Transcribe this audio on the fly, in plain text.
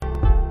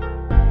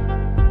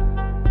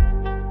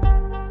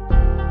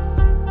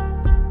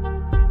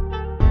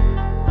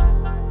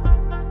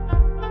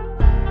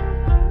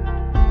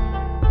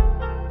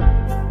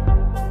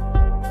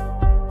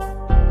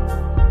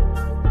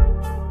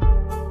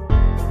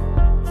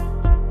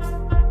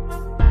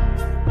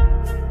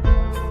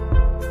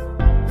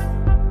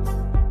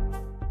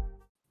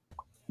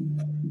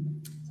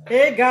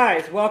Hey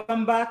guys,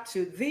 welcome back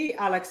to the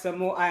Alex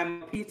Mo I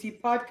Am a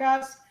PT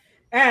podcast.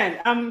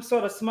 And I'm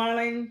sort of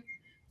smiling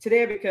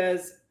today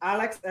because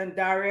Alex and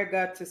Daria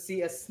got to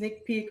see a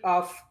sneak peek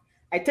of,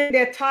 I think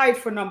they're tied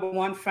for number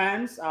one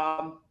fans.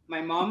 My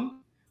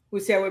mom,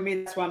 who's here with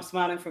me, that's why I'm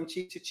smiling from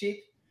cheek to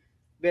cheek.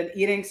 Been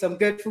eating some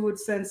good food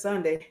since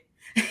Sunday.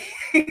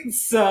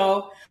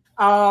 So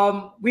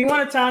we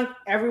want to thank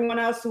everyone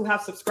else who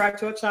have subscribed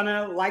to our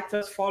channel, liked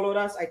us, followed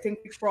us. I think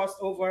we crossed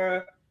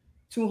over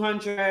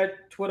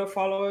 200 Twitter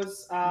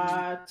followers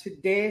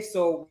today.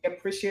 So we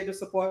appreciate the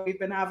support we've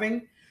been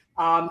having.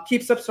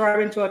 Keep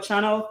subscribing to our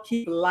channel.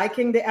 Keep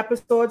liking the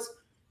episodes.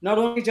 Not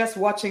only just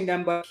watching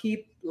them, but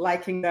keep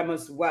liking them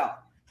as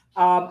well.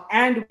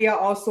 And we are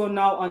also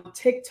now on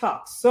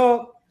TikTok.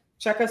 So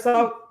check us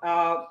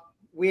out.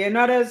 We are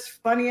not as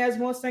funny as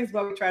most things,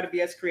 but we try to be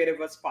as creative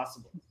as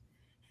possible.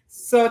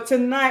 So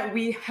tonight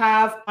we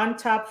have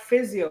Untapped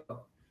Physio,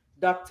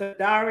 Dr.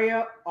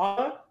 Daria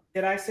Oller.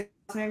 Did I say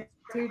his name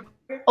correctly?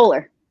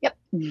 Oller. Yep.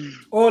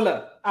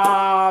 Oller.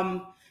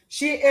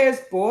 She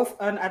is both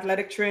an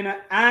athletic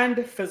trainer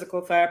and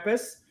physical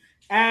therapist,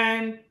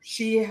 and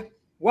she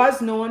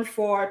was known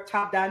for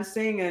tap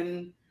dancing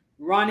and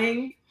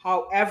running.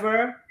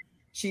 However,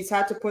 she's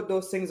had to put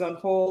those things on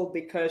hold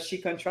because she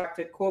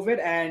contracted COVID,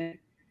 and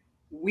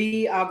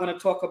we are going to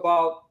talk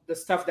about the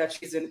stuff that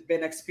she's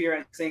been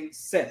experiencing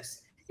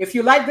since. If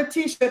you like the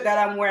t-shirt that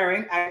I'm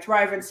wearing, I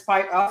thrive in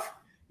spite of,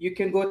 you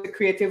can go to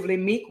Creatively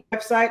Meek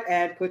website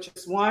and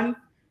purchase one.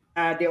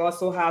 They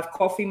also have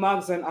coffee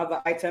mugs and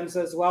other items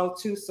as well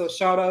too. So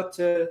shout out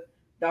to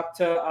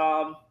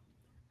Dr.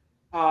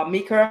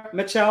 Meeker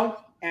Mitchell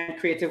and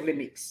Creatively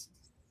Meeks.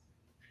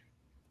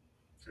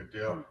 Good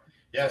deal.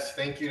 Yes,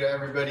 thank you to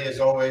everybody as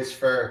always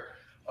for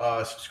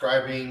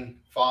subscribing,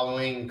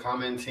 following,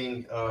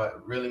 commenting.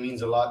 Really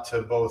means a lot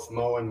to both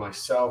Mo and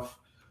myself.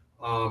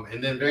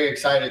 And then very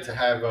excited to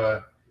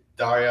have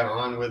Daria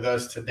on with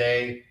us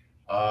today.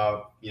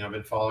 I've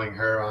been following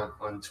her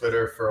on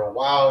Twitter for a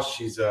while.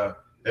 She's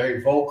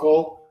very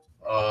vocal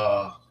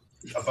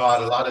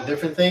about a lot of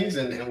different things,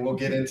 and we'll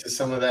get into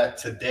some of that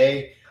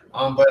today.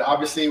 But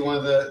obviously one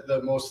of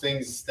the most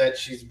things that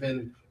she's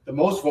been the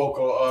most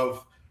vocal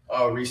of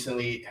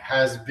recently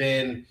has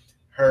been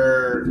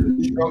her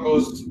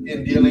struggles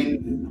in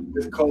dealing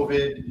with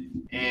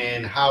COVID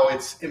and how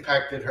it's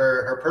impacted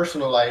her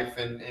personal life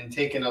and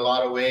taken a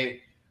lot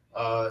away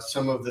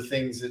some of the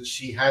things that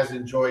she has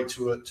enjoyed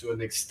to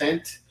an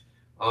extent.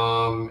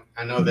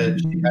 I know that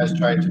she has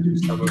tried to do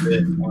some of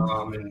it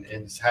and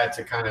has had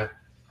to kind of,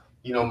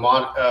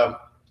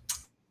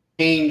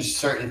 change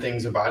certain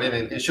things about it.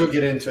 And she'll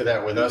get into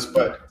that with us.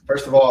 But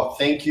first of all,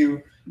 thank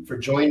you for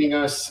joining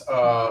us,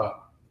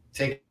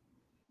 taking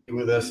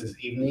with us this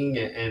evening,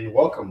 and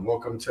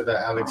welcome to the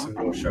Alex and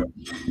Mo Show.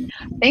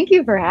 Thank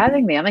you for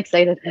having me. I'm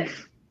excited.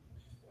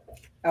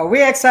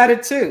 We're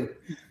excited too.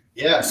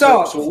 Yeah.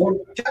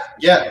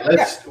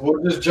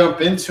 We'll just jump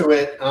into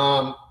it.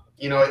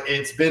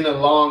 It's been a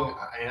long,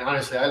 and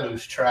honestly, I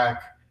lose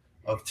track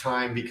of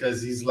time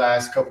because these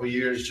last couple of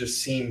years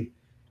just seem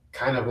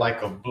kind of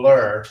like a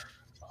blur.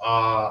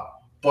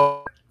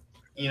 But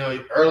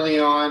early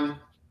on,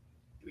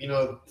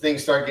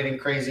 things start getting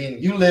crazy.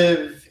 And you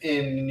live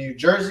in New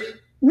Jersey,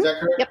 is that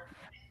correct? Yep.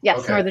 Yes,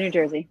 okay. Northern New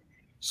Jersey.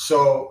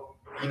 So,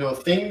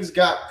 things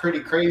got pretty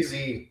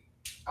crazy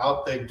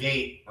out the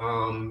gate,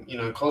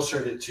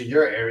 closer to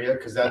your area,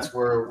 because that's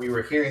where we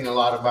were hearing a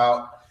lot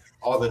about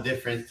all the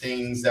different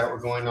things that were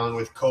going on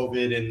with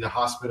COVID and the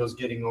hospitals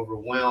getting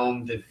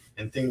overwhelmed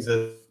and things.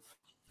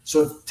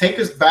 So take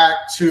us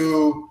back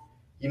to,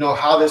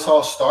 how this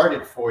all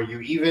started for you,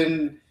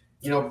 even,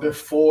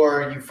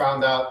 before you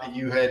found out that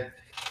you had,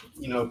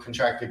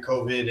 contracted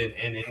COVID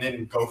and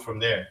then go from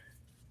there.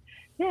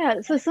 Yeah.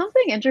 So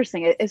something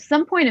interesting, at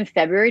some point in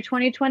February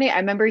 2020, I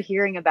remember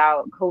hearing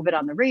about COVID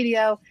on the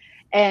radio,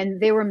 and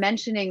they were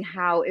mentioning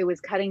how it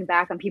was cutting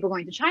back on people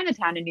going to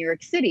Chinatown in New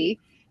York City.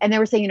 And they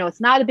were saying, it's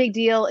not a big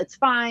deal. It's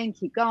fine.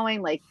 Keep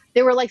going. Like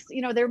they were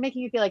they were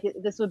making you feel like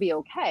this would be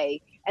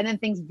okay. And then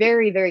things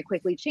very, very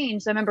quickly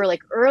changed. So I remember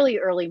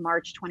early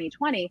March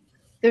 2020,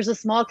 there's a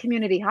small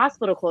community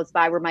hospital close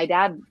by where my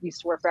dad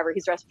used to work forever.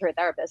 He's a respiratory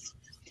therapist.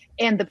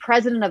 And the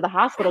president of the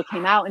hospital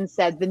came out and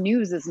said, the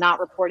news is not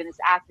reporting this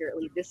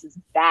accurately. This is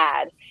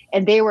bad.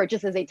 And they were,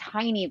 just as a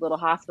tiny little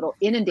hospital,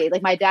 inundated.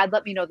 Like my dad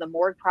let me know the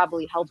morgue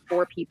probably held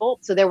 4 people.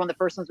 So they were one of the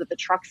first ones with the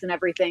trucks and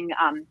everything.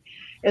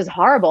 It was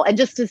horrible. And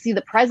just to see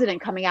the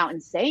president coming out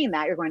and saying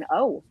that, you're going,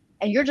 oh,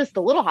 and you're just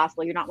the little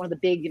hospital. You're not one of the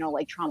big,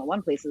 trauma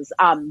one places.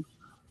 It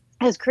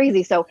was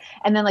crazy. So,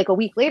 and then a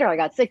week later I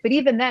got sick, but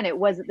even then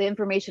the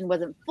information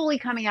wasn't fully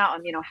coming out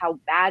on, how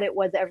bad it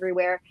was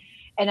everywhere.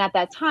 And at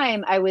that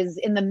time I was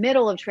in the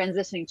middle of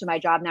transitioning to my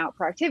job now at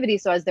Proactivity.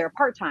 So I was there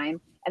part-time,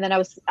 and then I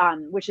was,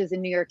 which is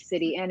in New York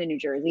City and in New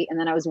Jersey. And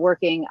then I was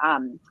working,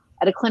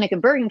 at a clinic in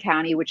Bergen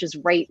County, which is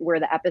right where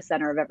the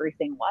epicenter of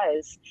everything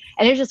was.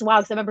 And it was just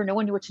wild, because I remember no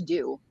one knew what to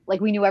do.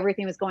 We knew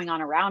everything was going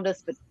on around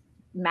us, but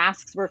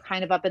masks were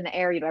kind of up in the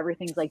air.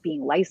 Everything's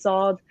being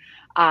Lysoled.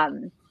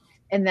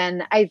 And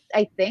then I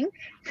think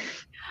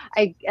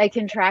I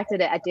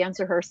contracted it at dance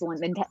rehearsal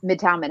in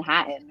Midtown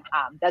Manhattan.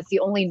 That's the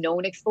only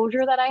known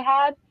exposure that I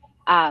had.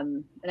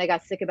 And I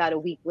got sick about a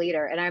week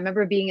later. And I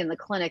remember being in the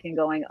clinic and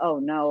going, oh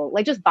no,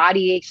 like just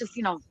body aches, just,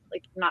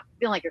 like not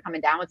feeling like you're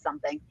coming down with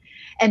something.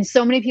 And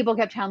so many people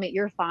kept telling me,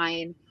 you're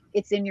fine.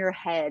 It's in your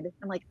head.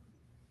 I'm like,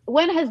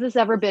 when has this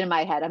ever been in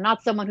my head? I'm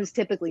not someone who's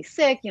typically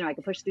sick, I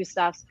can push through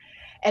stuff.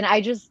 And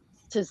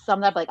to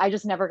sum that up, like I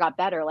just never got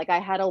better. Like I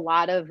had a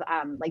lot of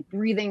like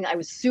breathing. I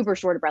was super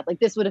short of breath. Like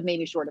this would have made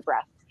me short of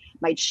breath.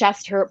 My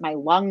chest hurt, my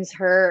lungs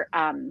hurt.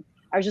 I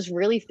was just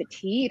really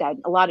fatigued. I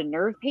had a lot of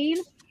nerve pain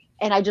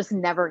and I just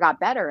never got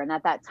better. And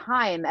at that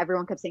time,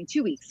 everyone kept saying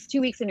 2 weeks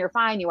and you're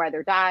fine. You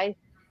either die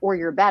or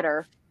you're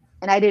better.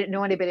 And I didn't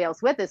know anybody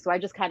else with this. So I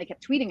just kind of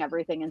kept tweeting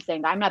everything and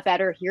saying, I'm not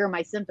better. Here are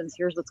my symptoms.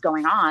 Here's what's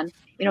going on.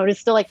 It was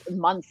still like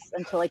months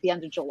until like the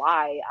end of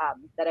July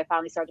that I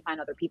finally started to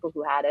find other people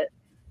who had it.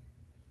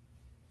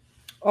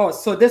 Oh,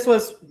 so this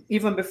was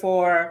even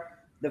before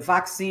the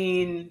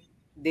vaccine,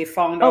 they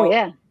found out. Oh,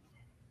 yeah.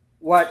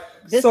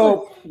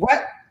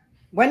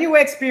 When you were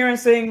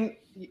experiencing,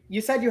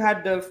 you said you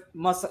had the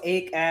muscle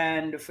ache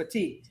and the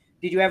fatigue.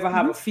 Did you ever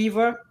have a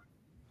fever?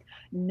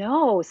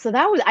 No. So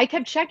I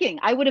kept checking.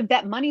 I would have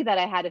bet money that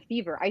I had a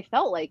fever. I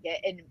felt like it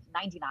in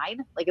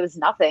 99, like it was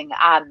nothing.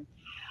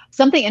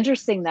 Something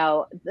interesting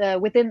though,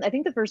 within, I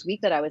think the first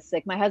week that I was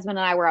sick, my husband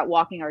and I were out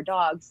walking our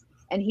dogs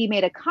and he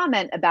made a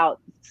comment about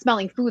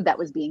smelling food that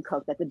was being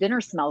cooked, that the dinner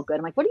smelled good.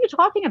 I'm like, what are you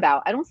talking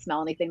about? I don't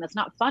smell anything. That's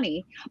not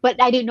funny.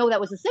 But I didn't know that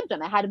was a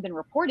symptom. It hadn't been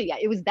reported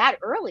yet. It was that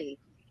early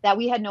that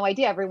we had no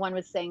idea. Everyone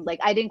was saying like,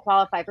 I didn't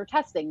qualify for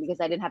testing because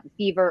I didn't have a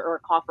fever or a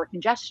cough or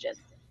congestion.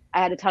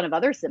 I had a ton of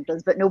other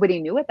symptoms, but nobody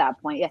knew at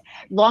that point. Yeah.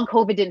 Long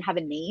COVID didn't have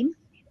a name.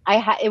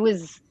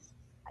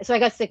 So I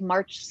got sick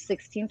March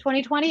 16,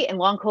 2020, and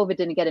long COVID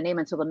didn't get a name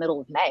until the middle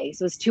of May.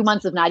 So it was 2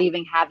 months of not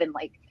even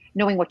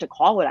knowing what to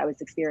call what I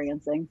was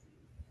experiencing.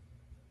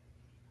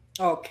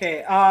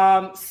 Okay.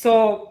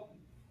 So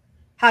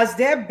has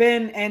there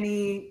been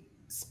any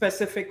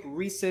specific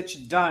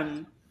research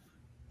done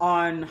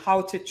on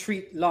how to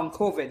treat long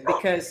COVID?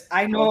 Because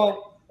I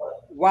know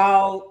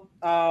while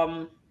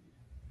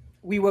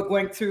we were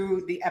going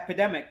through the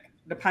pandemic,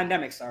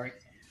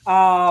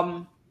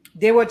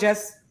 they were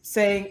just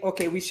saying,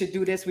 okay, we should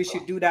do this, we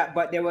should do that,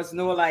 but there was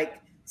no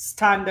like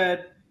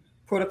standard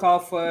protocol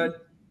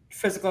for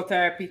physical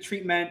therapy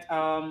treatment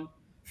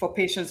for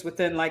patients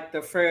within like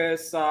the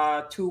first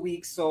 2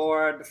 weeks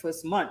or the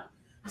first month.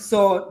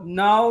 So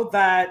now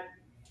that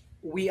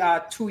we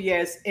are 2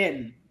 years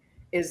in,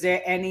 is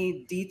there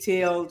any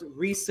detailed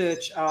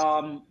research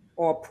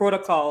or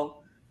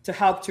protocol to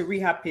help to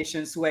rehab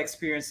patients who are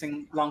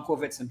experiencing long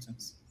COVID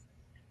symptoms?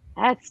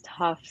 That's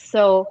tough.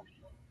 So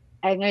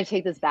I'm going to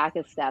take this back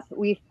a step.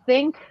 We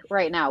think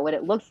right now what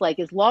it looks like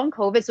is long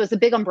COVID. So it's a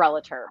big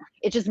umbrella term.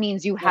 It just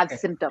means you have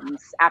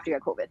symptoms after you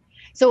have COVID.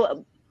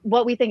 So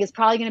what we think is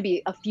probably going to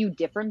be a few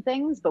different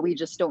things, but we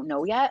just don't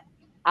know yet.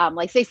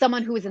 Like say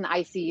someone who is in the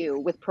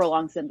ICU with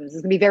prolonged symptoms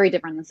is going to be very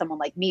different than someone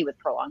like me with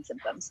prolonged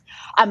symptoms.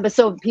 But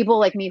so people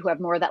like me who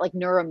have more of that like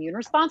neuroimmune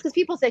response, because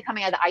people say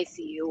coming out of the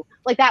ICU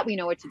like that, we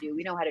know what to do.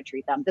 We know how to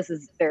treat them. This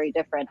is very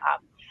different.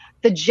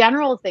 The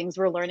general things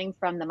we're learning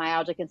from the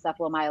myalgic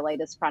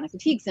encephalomyelitis chronic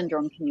fatigue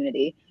syndrome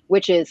community,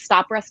 which is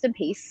stop, rest, and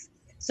pace.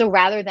 So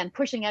rather than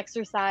pushing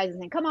exercise and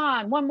saying, come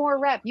on, one more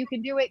rep, you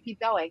can do it, keep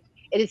going,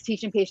 it is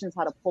teaching patients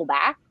how to pull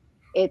back.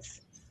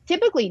 It's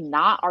typically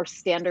not our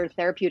standard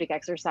therapeutic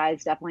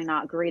exercise, definitely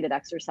not graded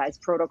exercise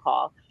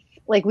protocol.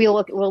 Like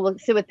we'll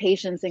sit with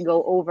patients and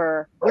go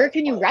over, where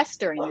can you rest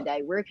during the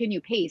day? Where can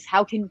you pace?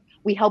 How can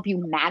we help you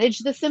manage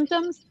the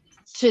symptoms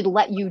to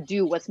let you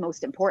do what's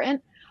most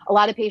important? A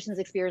lot of patients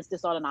experience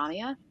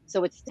dysautonomia.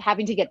 So it's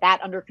having to get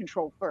that under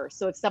control first.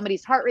 So if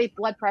somebody's heart rate,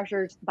 blood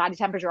pressure, body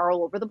temperature are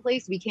all over the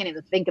place, we can't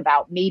even think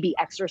about maybe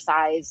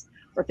exercise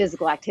or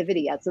physical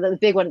activity yet. So the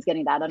big one is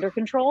getting that under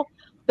control.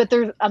 But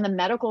there's on the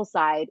medical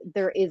side,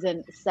 there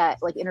isn't set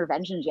like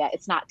interventions yet.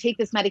 It's not take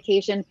this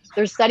medication.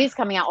 There's studies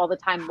coming out all the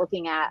time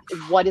looking at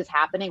what is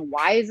happening,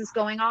 why is this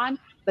going on,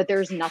 but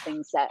there's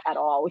nothing set at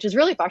all, which is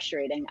really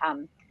frustrating.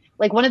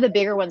 Like one of the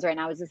bigger ones right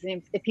now is this,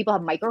 if people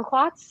have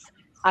microclots.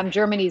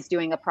 Germany's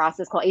doing a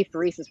process called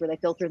apheresis where they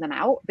filter them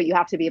out, but you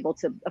have to be able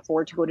to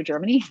afford to go to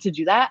Germany to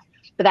do that.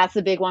 But that's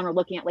the big one. We're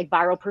looking at like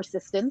viral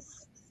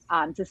persistence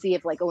to see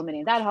if like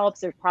eliminating that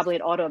helps. There's probably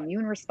an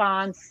autoimmune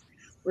response.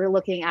 We're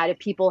looking at if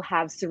people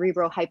have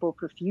cerebral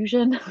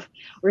hypoperfusion.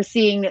 We're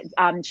seeing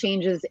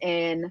changes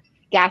in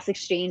gas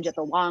exchange at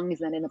the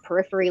lungs and in the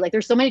periphery. Like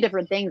there's so many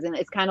different things, and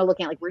it's kind of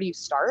looking at like where do you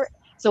start?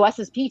 So us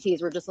as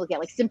PTs, we're just looking at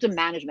like symptom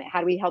management.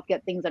 How do we help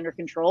get things under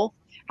control?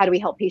 How do we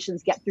help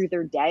patients get through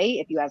their day?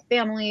 If you have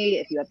family,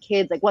 if you have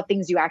kids, like what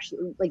things you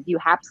actually like you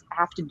have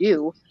to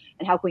do,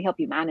 and how can we help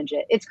you manage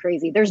it? It's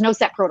crazy. There's no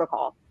set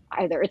protocol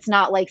either. It's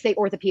not like say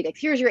orthopedics.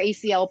 Here's your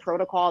ACL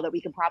protocol that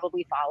we can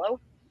probably follow.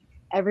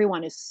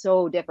 Everyone is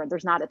so different.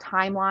 There's not a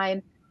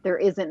timeline. There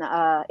isn't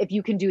if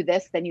you can do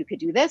this, then you could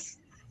do this.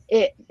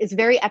 It is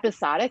very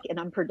episodic and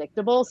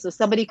unpredictable. So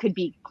somebody could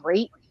be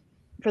great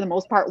for the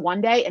most part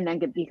one day and then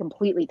be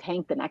completely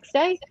tanked the next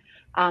day.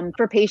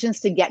 For patients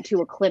to get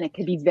to a clinic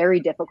could be very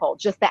difficult.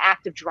 Just the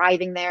act of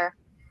driving there,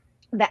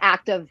 the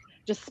act of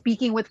just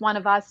speaking with one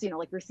of us,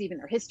 like receiving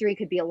their history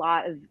could be a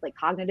lot of like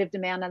cognitive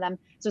demand on them.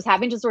 So it's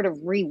having to sort of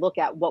relook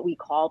at what we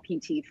call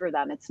PT for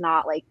them. It's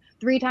not like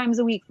 3 times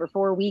a week for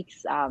 4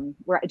 weeks.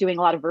 We're doing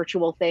a lot of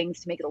virtual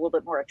things to make it a little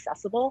bit more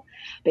accessible,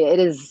 but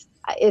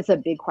it's a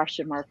big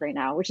question mark right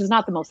now, which is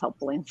not the most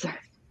helpful answer.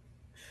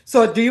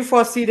 So do you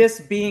foresee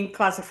this being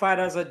classified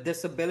as a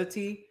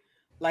disability,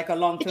 like a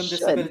long-term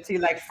disability,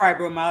 like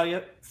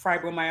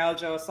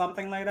fibromyalgia or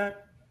something like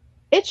that?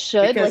 It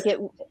should. Because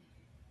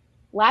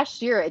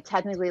Last year, it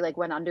technically like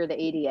went under the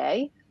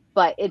ADA,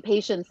 but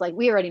patients, like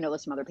we already know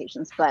this from other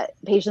patients, but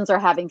patients are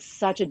having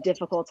such a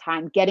difficult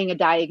time getting a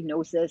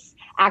diagnosis,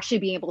 actually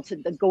being able to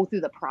go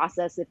through the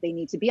process if they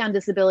need to be on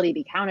disability,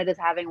 be counted as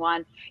having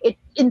one.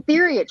 In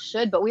theory, it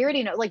should, but we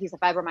already know, like you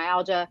said,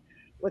 fibromyalgia,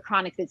 with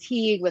chronic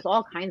fatigue, with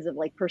all kinds of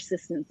like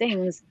persistent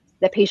things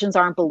that patients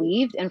aren't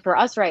believed. And for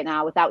us right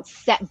now, without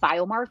set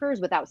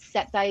biomarkers, without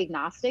set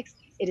diagnostics,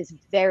 it is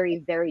very,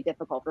 very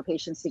difficult for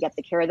patients to get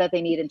the care that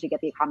they need and to get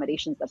the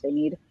accommodations that they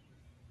need.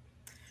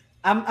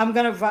 I'm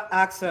gonna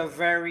ask a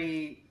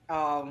very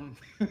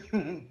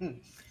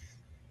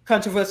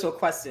controversial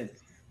question.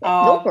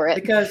 Go for it.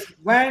 Because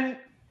when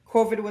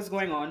COVID was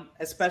going on,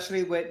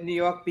 especially with New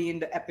York being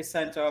the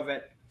epicenter of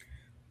it,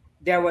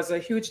 there was a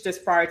huge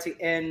disparity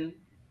in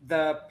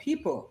the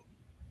people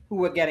who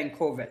were getting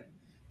COVID.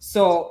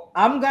 So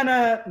I'm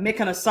gonna make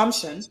an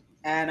assumption,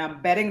 and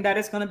I'm betting that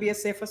it's gonna be a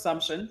safe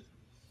assumption,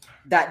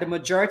 that the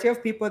majority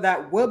of people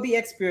that will be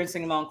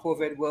experiencing long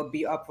COVID will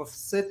be of a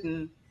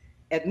certain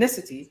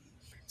ethnicity.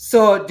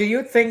 So do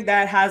you think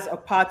that has a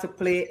part to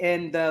play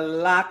in the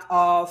lack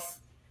of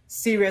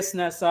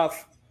seriousness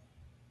of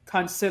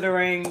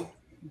considering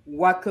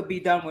what could be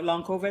done with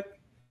long COVID?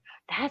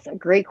 That's a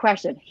great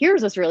question.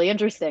 Here's what's really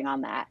interesting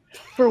on that.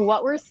 For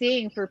what we're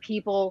seeing for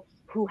people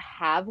who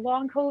have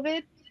long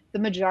COVID, the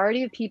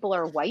majority of people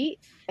are white,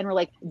 and we're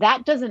like,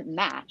 that doesn't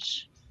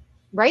match,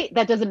 right?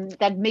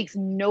 That makes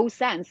no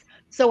sense.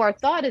 So our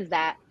thought is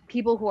that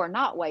people who are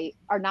not white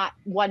are not,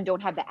 one, don't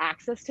have the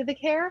access to the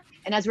care,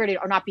 and as already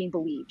are not being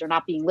believed or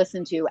not being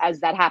listened to, as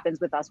that happens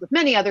with us with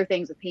many other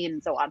things with pain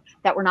and so on,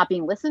 that we're not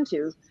being listened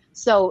to.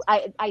 So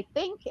I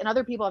think, and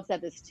other people have said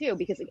this too,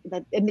 because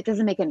it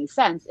doesn't make any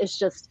sense.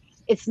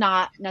 It's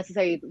not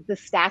necessarily the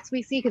stats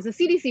we see, because the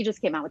CDC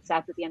just came out with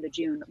stats at the end of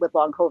June with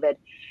long COVID.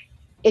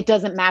 It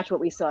doesn't match what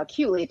we saw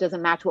acutely. It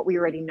doesn't match what we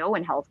already know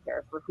in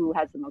healthcare for who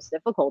has the most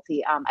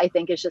difficulty. I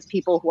think it's just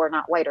people who are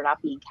not white are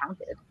not being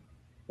counted,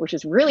 which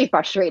is really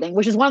frustrating,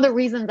 which is one of the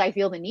reasons I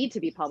feel the need to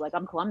be public.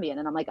 I'm Colombian,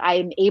 and I'm like,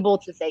 I'm able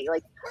to say,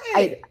 like,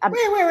 wait.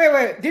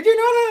 Did you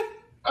know that?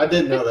 I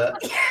didn't know that.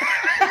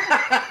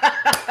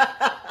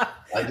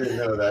 I didn't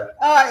know that.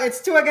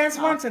 It's 2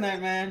 against 1 tonight,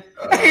 man.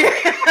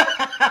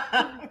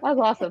 That was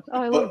awesome.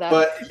 Oh, I love that.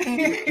 But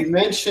you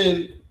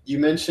mentioned,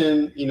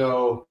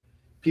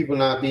 people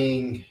not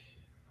being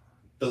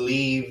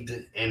believed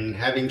and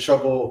having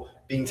trouble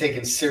being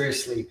taken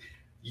seriously.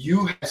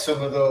 You had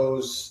some of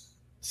those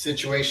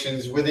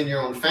situations within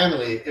your own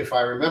family, if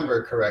I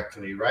remember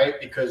correctly, right?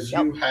 Because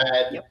you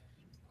had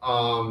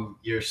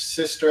your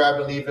sister, I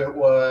believe it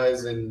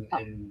was,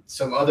 and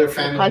some other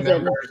family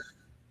members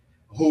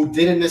who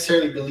didn't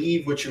necessarily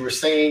believe what you were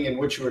saying and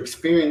what you were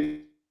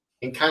experiencing,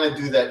 and kind of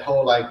do that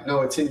whole like,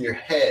 no, it's in your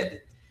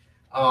head.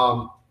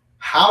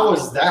 How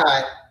is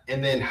that?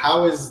 And then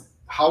how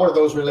are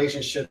those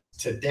relationships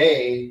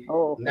today,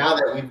 now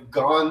that we've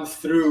gone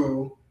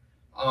through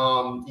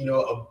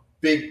a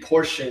big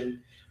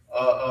portion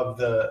of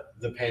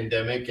the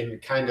pandemic,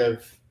 and kind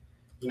of,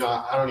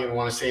 I don't even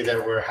want to say that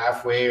we're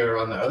halfway or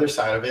on the other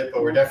side of it,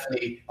 but we're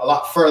definitely a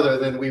lot further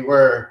than we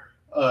were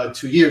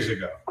 2 years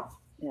ago.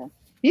 Yeah,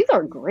 these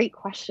are great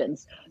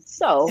questions.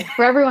 So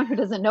for everyone who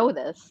doesn't know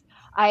this,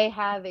 I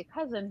have a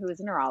cousin who is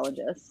a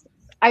neurologist.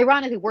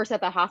 Ironically, works at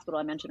the hospital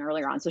I mentioned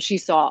earlier on. So she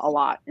saw a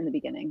lot in the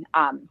beginning,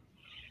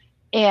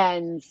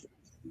 and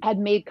had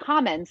made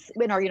comments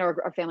in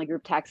our family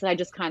group text. And I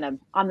just kind of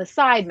on the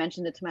side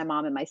mentioned it to my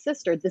mom and my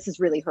sister. This is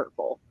really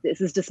hurtful.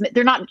 This is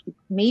they're not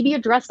maybe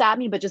addressed at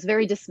me, but just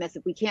very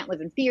dismissive. We can't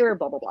live in fear,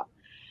 blah, blah, blah.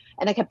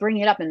 And I kept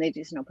bringing it up, and they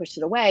just, pushed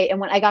it away. And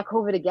when I got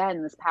COVID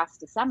again this past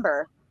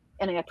December,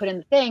 and I put in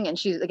the thing, and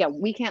she's, again,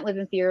 we can't live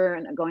in fear,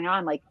 and going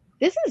on, like,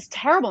 this is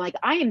terrible. Like,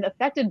 I am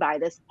affected by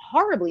this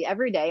horribly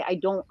every day. I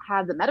don't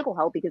have the medical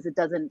help because it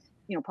doesn't,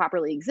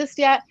 properly exist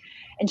yet.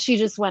 And she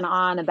just went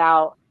on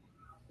about,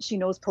 she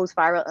knows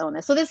post-viral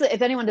illness. So this,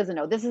 if anyone doesn't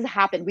know, this has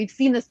happened. We've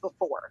seen this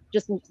before.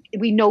 Just,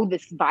 we know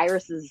this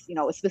virus is,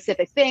 a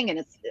specific thing, and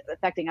it's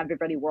affecting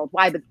everybody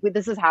worldwide, but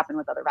this has happened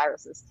with other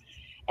viruses.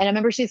 And I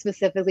remember she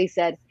specifically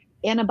said,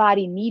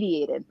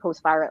 antibody-mediated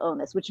post-viral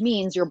illness, which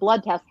means your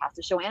blood test has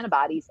to show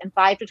antibodies, and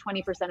 5 to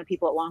 20% of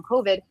people at long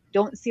COVID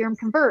don't serum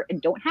convert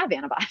and don't have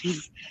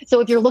antibodies. So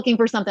if you're looking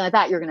for something like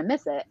that, you're going to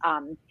miss it.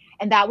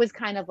 And that was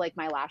kind of like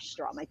my last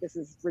straw. I'm like, this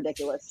is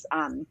ridiculous.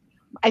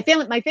 My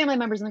family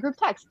members in the group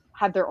text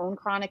have their own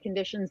chronic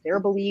conditions. They're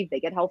believed, they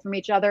get help from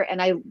each other.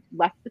 And I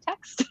left the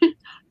text.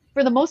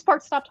 for the most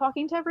part, stopped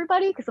talking to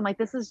everybody because I'm like,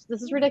 this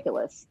is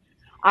ridiculous.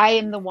 I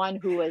am the one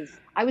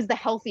I was the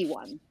healthy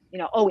one,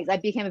 always. I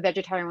became a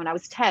vegetarian when I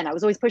was 10. I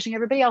was always pushing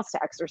everybody else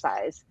to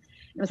exercise.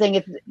 I'm saying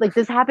if like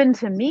this happened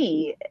to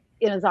me,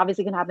 it's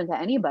obviously can happen to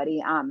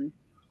anybody. And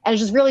it's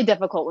just really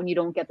difficult when you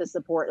don't get the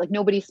support. Like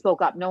nobody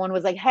spoke up. No one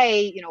was like,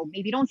 hey,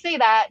 maybe don't say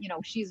that.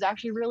 She's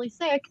actually really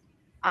sick.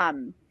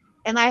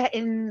 And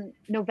in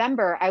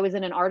November, I was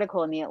in an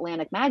article in the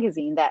Atlantic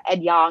magazine that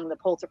Ed Yong, the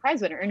Pulitzer Prize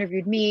winner,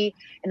 interviewed me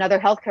and other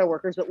healthcare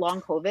workers with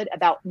long COVID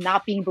about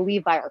not being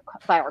believed by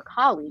our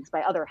colleagues,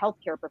 by other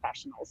healthcare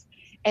professionals.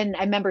 And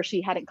I remember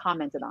she hadn't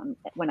commented on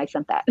it when I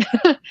sent that,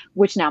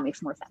 which now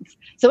makes more sense.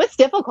 So it's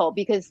difficult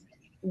because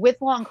with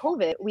long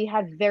COVID, we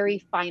have very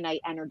finite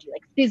energy,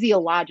 like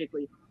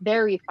physiologically,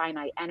 very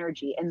finite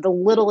energy. And the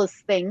littlest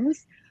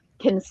things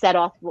can set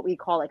off what we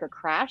call like a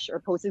crash or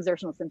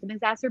post-exertional symptom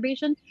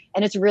exacerbation.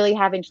 And it's really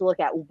having to look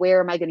at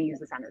where am I going to use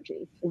this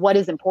energy? What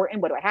is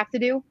important? What do I have to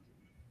do?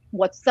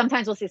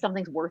 Sometimes we'll say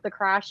something's worth a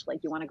crash,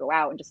 like you want to go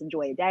out and just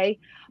enjoy a day.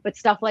 But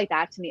stuff like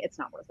that, to me, it's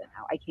not worth it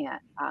now. I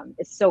can't.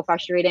 It's so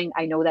frustrating.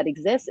 I know that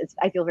exists.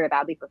 I feel very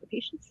badly for the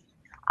patients.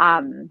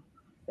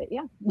 But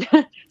yeah,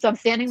 so I'm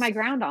standing my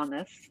ground on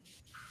this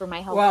for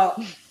my health.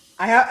 Well,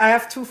 I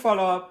have two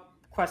follow-up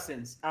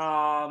questions.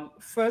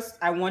 First,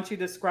 I want you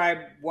to describe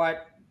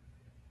what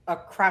a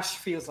crash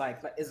feels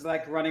like. It's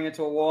like running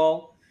into a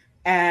wall.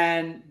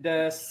 And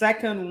the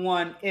second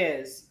one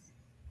is,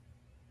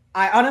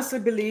 I honestly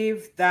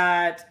believe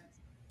that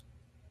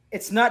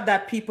it's not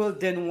that people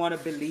didn't want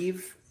to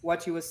believe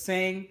what you were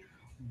saying,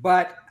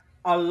 but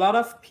a lot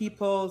of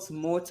people's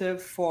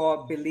motive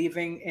for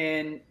believing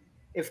in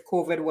if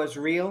COVID was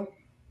real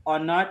or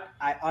not,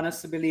 I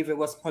honestly believe it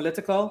was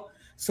political.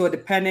 So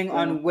depending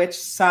on which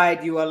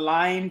side you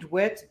aligned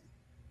with,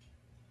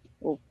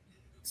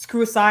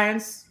 screw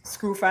science,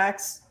 screw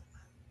facts,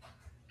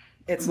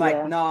 it's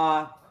like,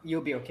 nah,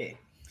 you'll be okay.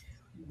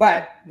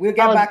 But we'll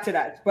get back to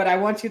that. But I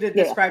want you to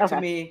describe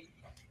to me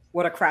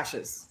what a crash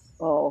is.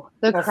 Oh,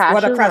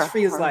 what a crash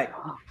feels like.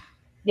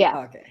 Yeah,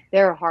 okay.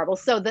 They're horrible.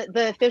 So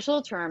the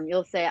official term,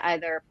 you'll say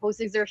either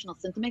post-exertional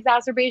symptom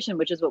exacerbation,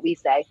 which is what we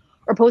say,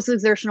 or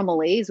post-exertional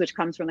malaise, which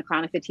comes from the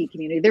chronic fatigue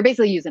community. They're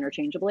basically used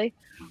interchangeably.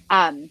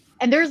 And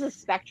there's a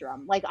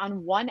spectrum. Like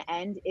on one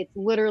end, it's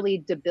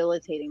literally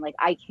debilitating. Like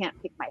I can't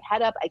pick my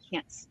head up. I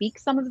can't speak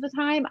some of the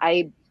time.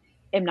 I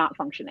am not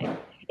functioning.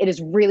 It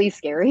is really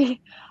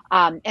scary.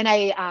 And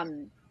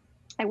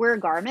I wear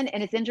a Garmin,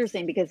 and it's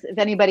interesting because if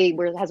anybody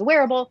has a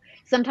wearable,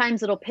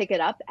 sometimes it'll pick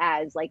it up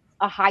as like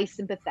a high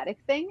sympathetic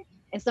thing.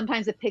 And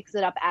sometimes it picks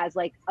it up as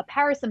like a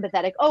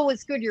parasympathetic, oh,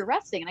 it's good you're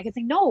resting. And I can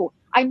say, no,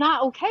 I'm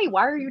not okay.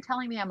 Why are you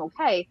telling me I'm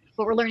okay?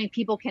 But we're learning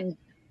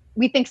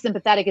we think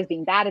sympathetic is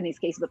being bad in these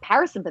cases, but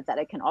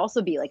parasympathetic can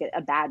also be like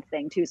a bad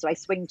thing too. So I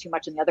swing too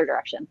much in the other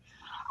direction.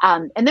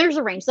 And there's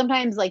a range.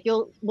 Sometimes like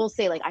we'll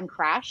say like I'm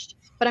crashed,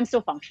 but I'm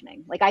still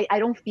functioning. Like I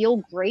don't feel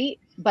great,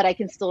 but I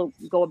can still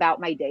go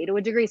about my day to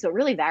a degree. So it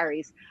really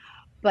varies,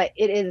 but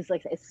it is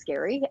like, it's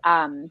scary.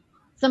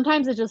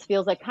 Sometimes it just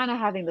feels like kind of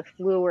having the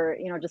flu or,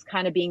 just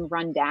kind of being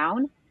run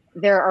down.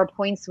 There are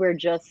points where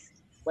just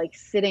like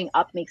sitting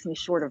up makes me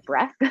short of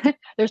breath.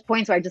 There's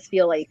points where I just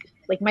feel like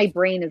my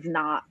brain is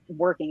not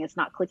working. It's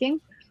not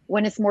clicking.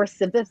 When it's more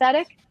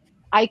sympathetic,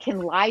 I can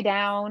lie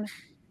down,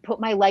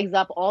 put my legs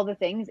up, all the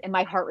things, and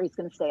my heart rate's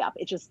going to stay up.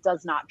 It just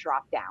does not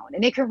drop down.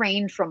 And it can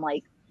range from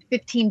like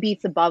 15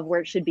 beats above where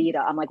it should be to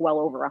I'm like well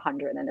over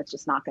 100, and it's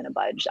just not going to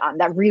budge.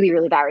 That really,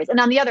 really varies. And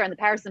on the other end, the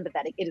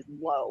parasympathetic, it is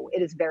low.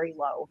 It is very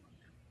low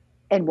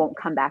and won't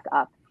come back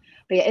up.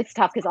 But yeah, it's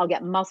tough because I'll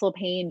get muscle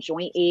pain,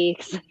 joint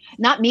aches.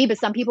 Not me, but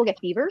some people get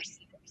fevers.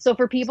 So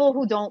for people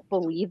who don't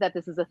believe that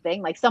this is a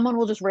thing, like someone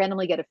will just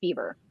randomly get a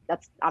fever.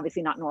 That's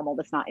obviously not normal.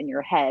 That's not in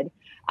your head.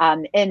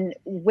 And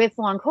with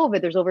long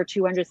COVID, there's over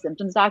 200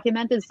 symptoms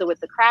documented. So with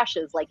the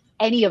crashes, like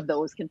any of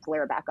those can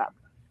flare back up.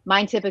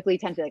 Mine typically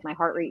tend to, like my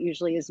heart rate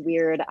usually is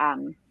weird.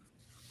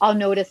 I'll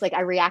notice like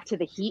I react to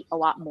the heat a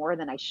lot more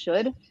than I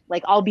should.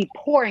 Like I'll be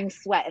pouring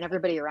sweat and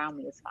everybody around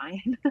me is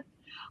fine.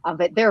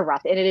 But they're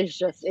rough. And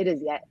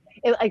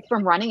like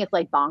from running, it's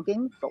like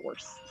bonking, but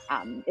worse.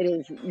 It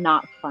is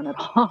not fun at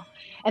all.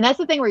 And that's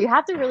the thing where you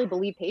have to really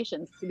believe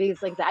patients,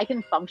 because like I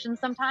can function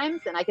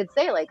sometimes and I could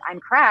say like, I'm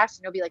crashed,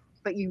 and you'll be like,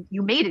 but you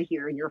made it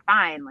here, you're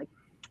fine. Like,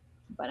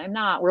 but I'm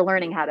not. We're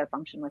learning how to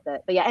function with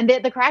it. But yeah, and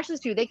the crashes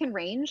too, they can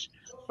range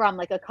from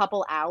like a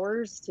couple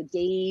hours to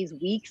days,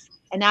 weeks.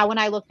 And now when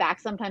I look back,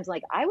 sometimes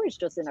like I was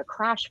just in a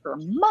crash for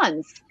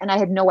months and I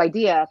had no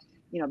idea,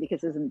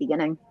 because it was in the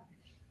beginning.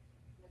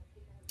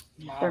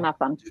 Wow. They're not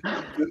fun.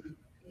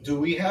 Do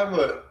we have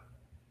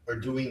or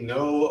do we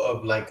know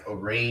of like a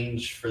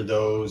range for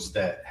those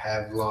that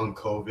have long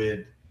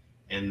COVID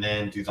and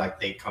then do like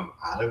they come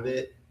out of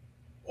it?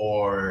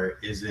 Or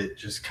is it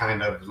just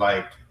kind of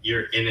like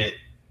you're in it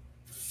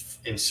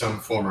in some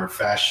form or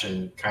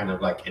fashion, kind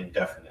of like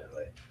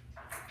indefinitely?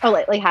 Oh,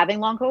 like having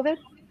long COVID?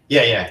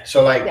 Yeah.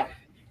 So like,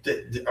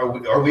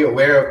 are we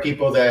aware of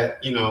people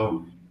that,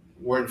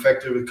 were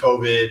infected with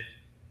COVID,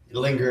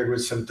 lingered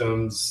with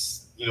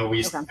symptoms,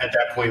 at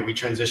that point we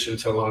transitioned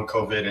to long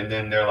COVID, and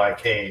then they're like,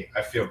 hey,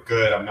 I feel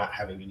good, I'm not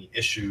having any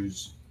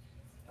issues.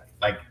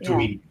 Like,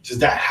 does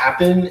that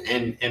happen?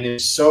 And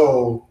if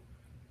so,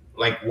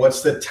 like,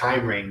 what's the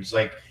time range?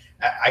 Like,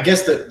 I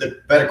guess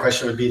the better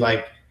question would be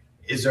like,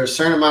 is there a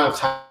certain amount of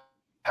time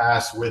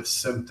pass with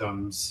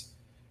symptoms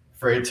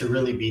for it to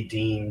really be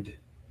deemed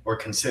or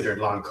considered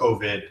long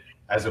COVID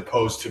as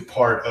opposed to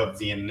part of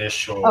the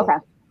initial? Okay.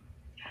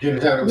 Do you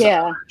understand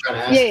what I'm trying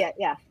to ask?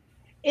 Yeah.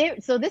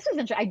 So this is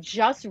interesting. I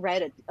just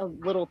read a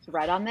little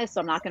thread on this, so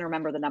I'm not going to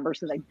remember the numbers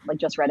because I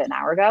just read it an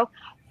hour ago.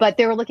 But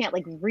they were looking at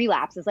like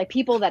relapses, like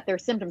people that their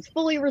symptoms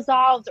fully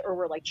resolved or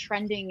were like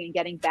trending and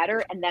getting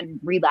better, and then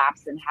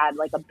relapsed and had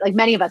like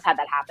many of us had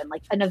that happen.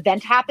 Like an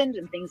event happened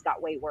and things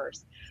got way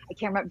worse. I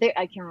can't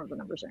remember the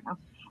numbers right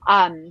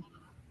now.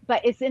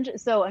 But it's interesting.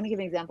 So let me give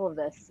an example of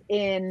this.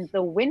 In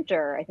the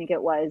winter, I think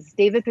it was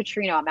David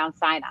Petrino at Mount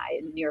Sinai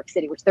in New York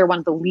City, which they're one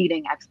of the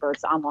leading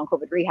experts on long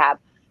COVID rehab.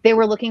 They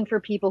were looking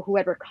for people who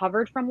had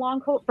recovered from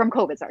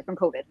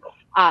COVID,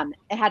 and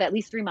had at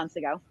least 3 months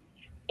ago.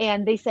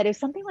 And they said it was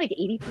something like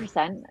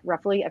 80%,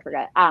 roughly, I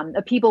forget,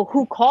 of people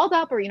who called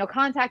up or,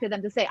 contacted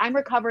them to say, I'm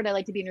recovered, I'd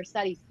like to be in your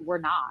study, were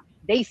not.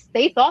 They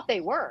thought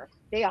they were.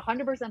 They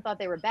 100% thought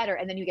they were better.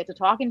 And then you get to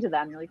talking to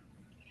them, you're like,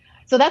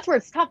 so that's where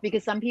it's tough,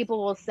 because some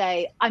people will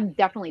say, I'm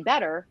definitely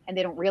better, and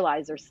they don't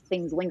realize there's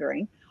things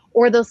lingering.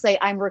 Or they'll say,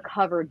 I'm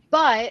recovered,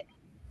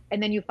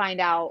 and then you find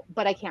out,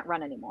 but I can't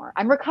run anymore.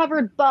 I'm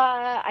recovered,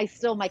 but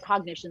my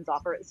cognition's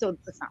off. So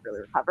it's not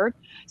really recovered.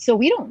 So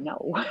we don't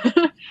know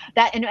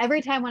that. And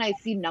every time when I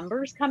see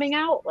numbers coming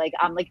out,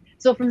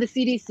 so from the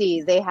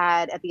CDC, they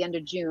had at the end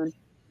of June,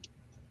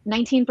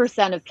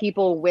 19% of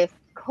people with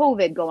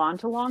COVID go on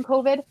to long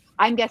COVID.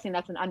 I'm guessing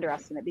that's an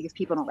underestimate because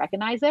people don't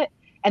recognize it.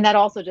 And that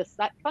also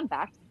fun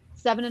fact,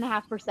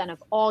 7.5%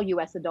 of all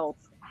US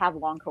adults have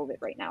long COVID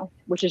right now,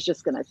 which is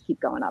just going to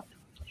keep going up.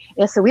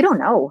 Yeah. So we don't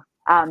know.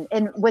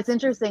 And what's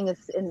interesting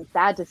and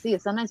sad to see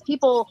is sometimes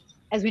people,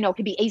 as we know,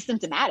 can be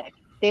asymptomatic.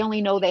 They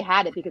only know they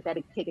had it because they had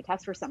to take a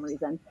test for some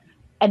reason.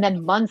 And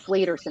then months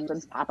later,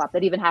 symptoms pop up.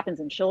 That even happens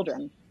in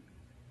children.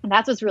 And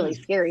that's what's really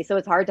scary. So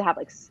it's hard to have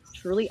like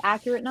truly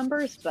accurate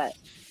numbers, but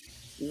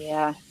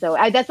yeah. So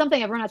that's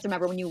something everyone has to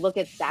remember when you look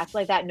at stats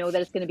like that, know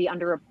that it's going to be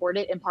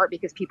underreported, in part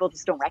because people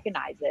just don't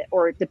recognize it,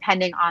 or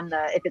depending on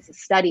if it's a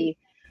study,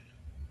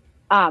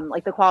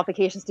 like the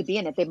qualifications to be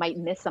in it, they might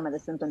miss some of the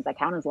symptoms that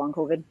count as long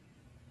COVID.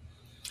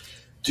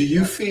 Do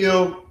you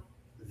feel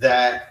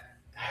that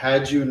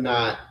had you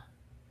not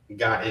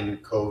gotten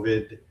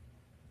COVID,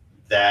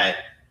 that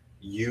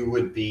you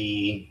would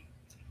be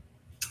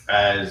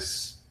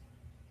as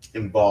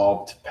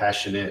involved,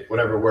 passionate,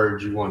 whatever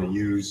word you want to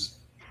use,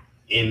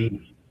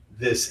 in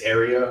this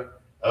area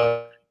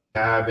of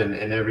rehab and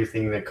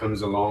everything that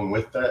comes along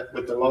with that,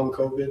 with the long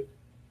COVID?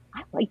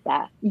 I like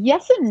that.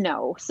 Yes and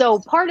no. So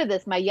part of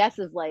this, my yes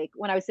is like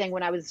when I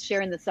was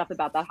sharing the stuff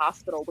about the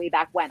hospital way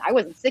back when, I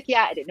wasn't sick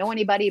yet. I didn't know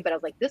anybody, but I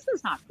was like, this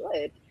is not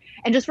good.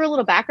 And just for a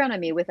little background on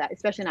me with that,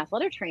 especially in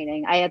athletic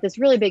training, I had this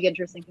really big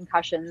interest in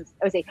concussions,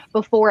 I would say,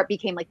 before it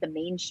became like the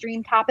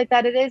mainstream topic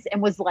that it is,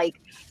 and was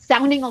like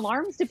sounding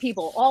alarms to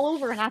people all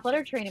over in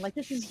athletic training. Like,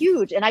 this is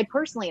huge. And I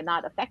personally am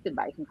not affected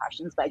by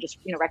concussions, but I just,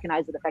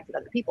 recognize it affected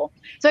other people.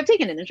 So I've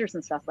taken an interest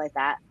in stuff like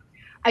that.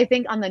 I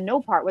think on the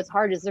no part, what's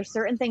hard is there's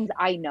certain things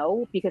I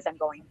know because I'm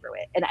going through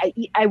it. And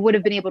I would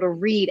have been able to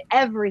read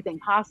everything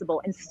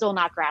possible and still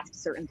not grasp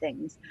certain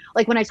things.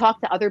 Like when I talk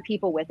to other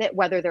people with it,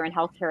 whether they're in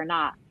healthcare or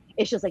not,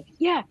 it's just like,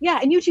 yeah.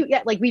 And you too.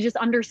 Yeah. Like we just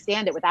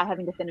understand it without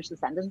having to finish the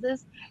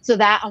sentences. So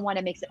that on one,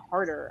 it makes it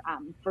harder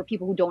for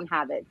people who don't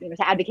have it,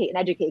 to advocate and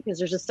educate, because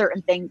there's just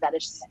certain things that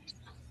it's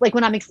like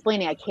when I'm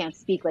explaining, I can't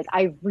speak. Like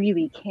I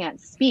really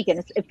can't speak.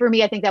 And for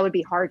me, I think that would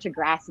be hard to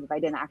grasp if I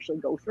didn't actually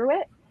go through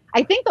it.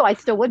 I think, though, I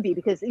still would be,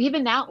 because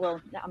even now, well,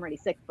 I'm already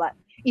sick, but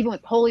even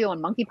with polio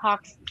and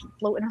monkeypox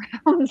floating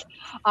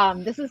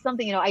around, this is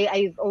something,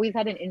 I've always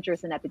had an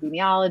interest in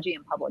epidemiology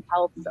and public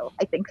health. So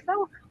I think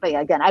so. But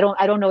yeah, again, I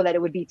don't know that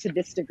it would be to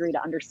this degree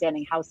to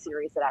understanding how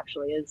serious it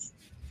actually is.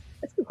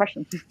 That's a good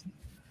question.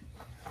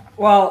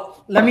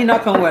 Well, let me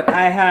knock on wood.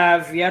 I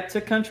have yet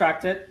to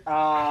contract it,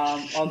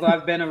 although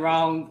I've been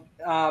around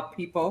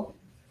people.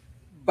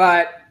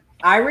 But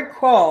I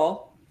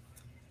recall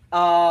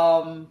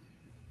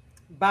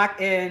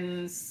back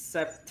in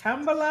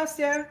September last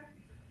year,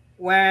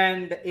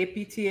 when the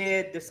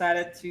APTA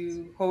decided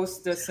to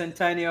host the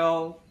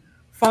centennial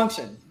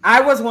function,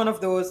 I was one of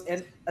those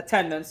in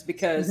attendance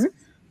because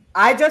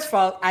I just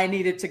felt I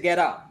needed to get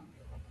up.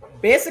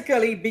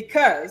 Basically,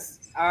 because,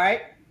 all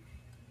right,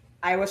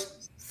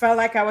 felt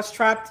like I was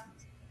trapped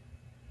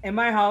in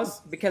my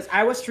house because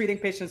I was treating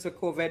patients with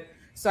COVID.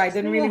 So I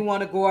didn't really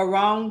want to go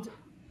around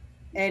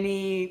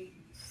any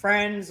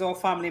friends or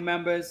family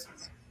members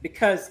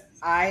because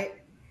I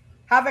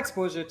have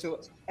exposure to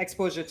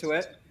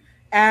it.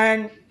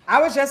 And I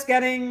was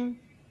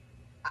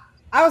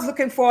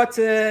looking forward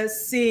to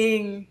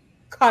seeing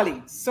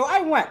colleagues. So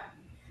I went.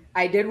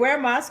 I did wear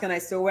a mask, and I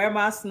still wear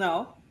masks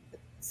now,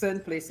 certain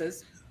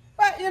places.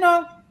 But,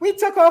 we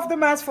took off the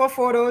mask for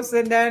photos,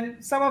 and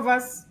then some of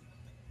us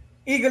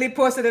eagerly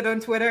posted it on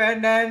Twitter,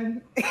 and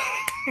then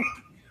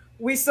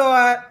we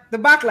saw the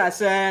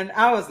backlash, and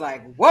I was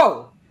like,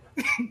 "Whoa,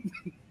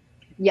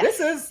 Yes. this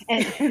is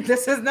And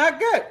this is not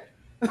good."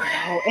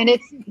 no, and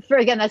it's for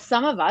again, that's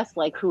some of us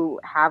like who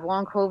have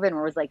long COVID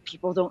and was like,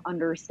 people don't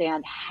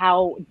understand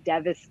how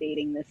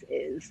devastating this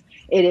is.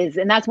 It is.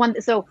 And that's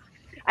one. So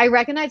I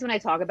recognize when I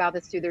talk about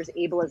this too, there's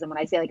ableism when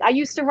I say like I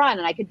used to run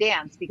and I could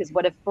dance because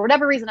what if for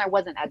whatever reason I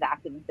wasn't as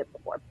active and fit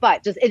before.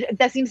 But just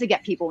that seems to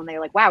get people when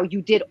they're like, wow,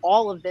 you did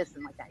all of this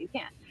and like that you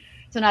can't.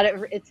 So not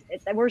it's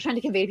we're trying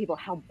to convey to people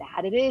how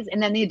bad it is,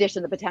 and then the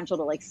addition, the potential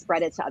to like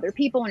spread it to other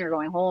people when you're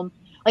going home.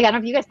 Like I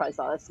don't know if you guys probably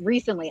saw this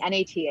recently.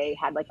 NATA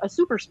had like a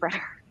super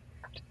spreader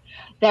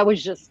that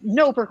was just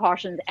no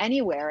precautions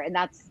anywhere, and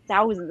that's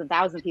thousands and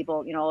thousands of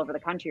people, all over the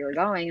country are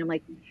going. I'm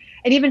like,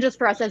 and even just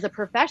for us as a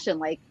profession,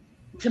 like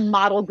to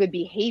model good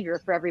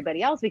behavior for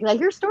everybody else, because I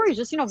hear stories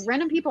just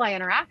random people I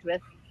interact with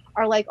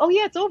are like, oh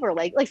yeah, it's over.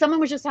 Like someone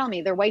was just telling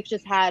me their wife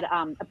just had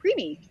a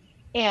preemie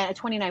and at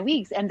 29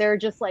 weeks, and they're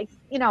just like,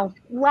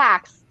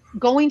 lax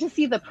going to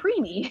see the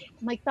preemie.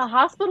 Like the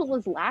hospital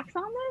is lax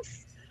on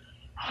this.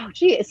 Oh,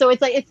 gee. So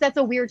it's like that's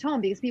a weird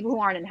tone because people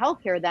who aren't in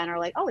healthcare then are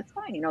like, oh, it's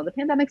fine, the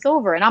pandemic's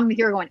over, and I'm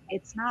here going,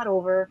 it's not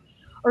over.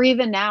 Or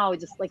even now,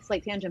 just like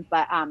slight tangent,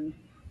 but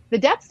the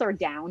deaths are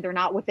down. They're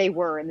not what they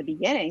were in the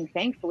beginning,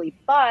 thankfully,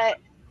 but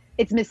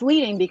it's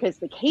misleading because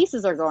the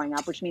cases are going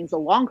up, which means the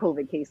long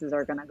COVID cases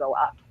are going to go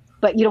up.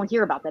 But you don't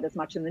hear about that as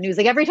much in the news.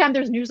 Like every time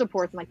there's news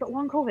reports, I'm like, but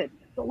long COVID.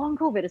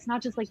 It's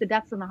not just like the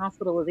deaths and the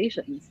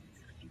hospitalizations.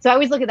 So I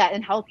always look at that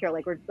in healthcare,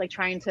 like we're like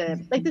trying to,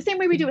 like the same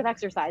way we do with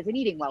exercise and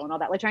eating well and all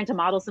that, like trying to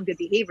model some good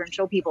behavior and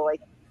show people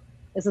like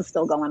this is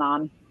still going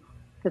on,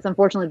 because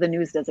unfortunately the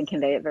news doesn't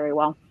convey it very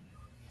well.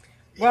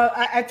 Well,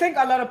 I think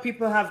a lot of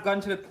people have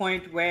gone to the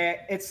point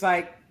where it's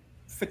like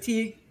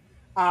fatigue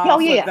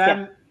for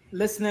them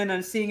listening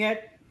and seeing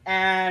it.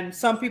 And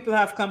some people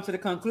have come to the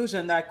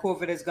conclusion that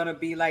COVID is going to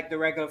be like the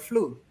regular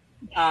flu.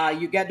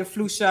 You get the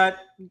flu shot,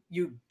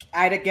 you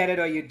either get it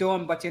or you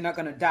don't, but you're not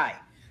going to die.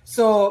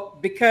 So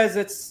because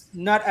it's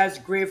not as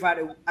grave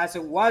as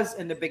it was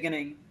in the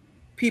beginning,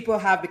 people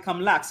have become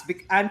lax,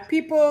 and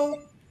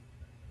people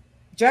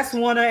just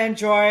want to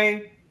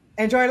enjoy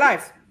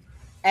life.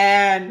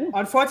 And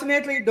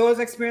unfortunately, those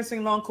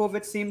experiencing long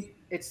COVID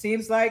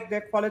seems like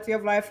their quality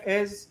of life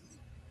is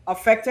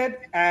affected.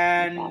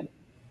 And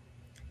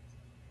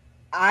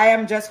I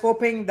am just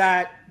hoping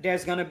that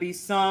there's going to be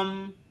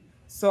some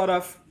sort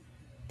of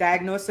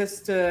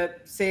diagnosis to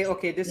say,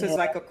 okay, this is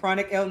like a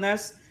chronic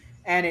illness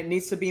and it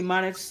needs to be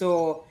managed.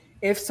 So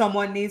if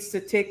someone needs to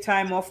take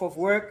time off of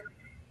work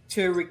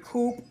to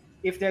recoup,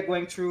 if they're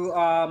going through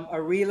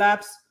a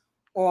relapse,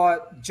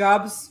 or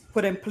jobs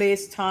put in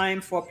place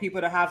time for people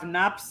to have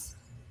naps,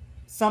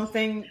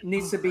 something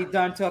needs to be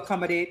done to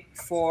accommodate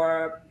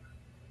for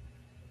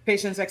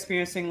patients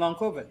experiencing long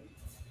COVID.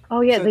 Oh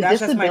yeah, so the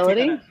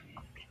disability.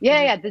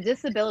 Yeah, the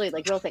disability,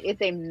 like real estate,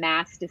 it's a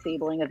mass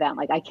disabling event.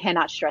 Like I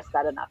cannot stress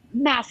that enough.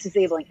 Mass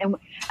disabling,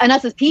 and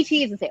us as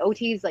PTs and say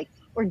OTs, like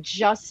we're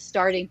just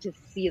starting to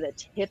see the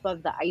tip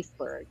of the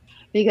iceberg.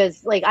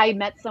 Because like I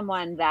met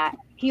someone that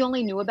he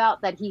only knew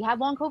about that he had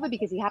long COVID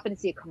because he happened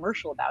to see a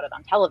commercial about it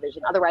on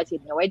television. Otherwise, he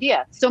had no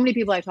idea. So many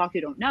people I've talked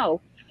to don't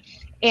know.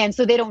 And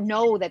so they don't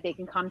know that they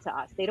can come to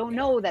us. They don't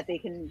know that they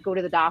can go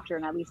to the doctor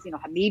and at least,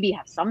 maybe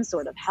have some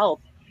sort of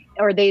help,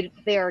 or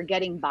they're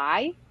getting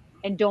by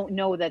and don't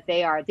know that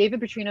they are. David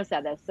Petrino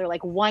said this. They're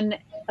like one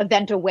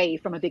event away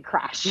from a big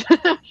crash.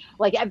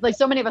 like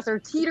so many of us are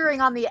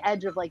teetering on the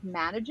edge of like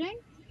managing,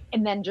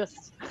 and then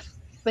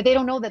but they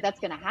don't know that that's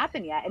going to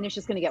happen yet. And it's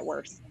just going to get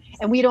worse.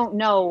 And we don't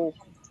know,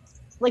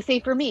 like say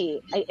for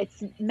me,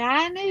 it's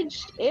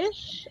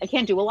managed-ish. I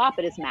can't do a lot,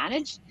 but it's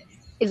managed.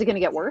 Is it going to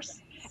get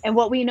worse? And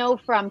what we know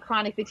from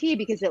chronic fatigue,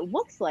 because it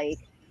looks like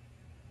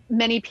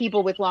many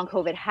people with long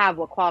COVID have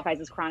what qualifies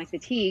as chronic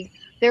fatigue.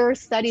 There are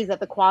studies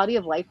that the quality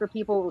of life for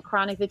people with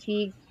chronic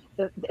fatigue,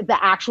 the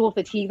actual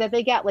fatigue that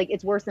they get, like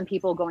it's worse than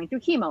people going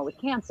through chemo with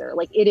cancer.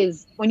 Like it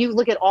is, when you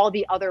look at all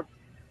the other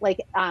like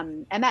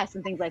MS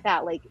and things like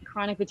that, like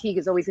chronic fatigue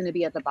is always going to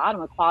be at the bottom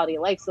of quality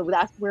of life. So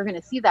we're going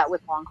to see that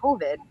with long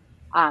COVID.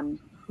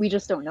 We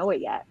just don't know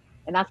it yet.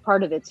 And that's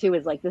part of it too,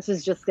 is like, this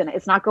is just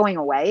it's not going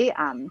away.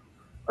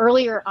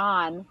 Earlier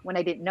on when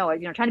I didn't know it,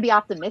 trying to be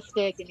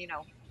optimistic and,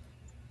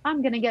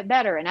 I'm going to get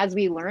better. And as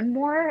we learn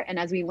more, and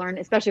as we learn,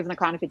 especially from the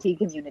chronic fatigue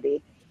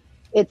community,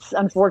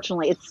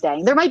 unfortunately it's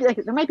staying. There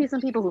might be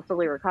some people who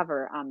fully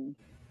recover. I'm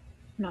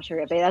not sure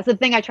yet, but that's the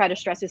thing I try to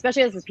stress,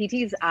 especially as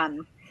PTs,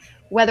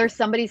 whether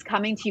somebody's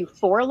coming to you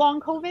for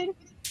long COVID,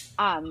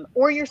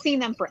 or you're seeing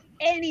them for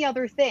any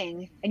other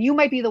thing, and you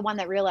might be the one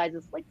that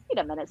realizes, like, wait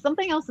a minute,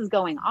 something else is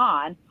going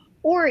on,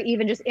 or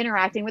even just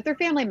interacting with their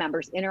family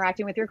members,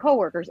 interacting with your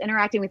coworkers,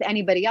 interacting with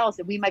anybody else,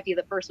 and we might be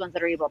the first ones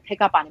that are able to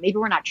pick up on it. Maybe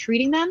we're not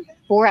treating them,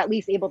 but we're at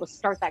least able to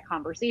start that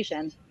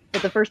conversation.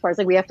 But the first part is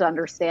like we have to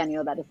understand,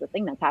 that is the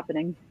thing that's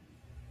happening.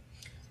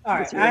 All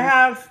right,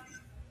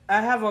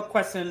 I have a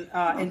question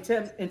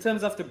in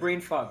terms of the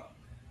brain fog.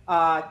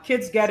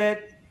 Kids get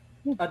it,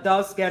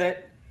 adults get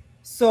it.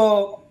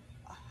 So,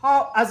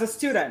 how, as a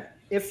student,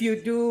 if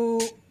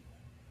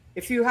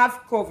you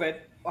have COVID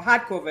or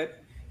had COVID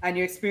and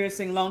you're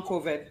experiencing long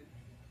COVID,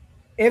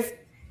 if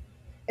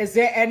is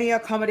there any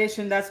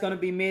accommodation that's going to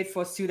be made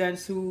for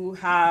students who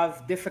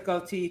have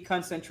difficulty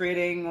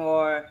concentrating,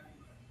 or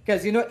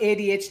because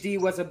ADHD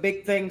was a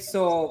big thing,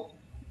 so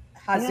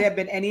has Yeah. there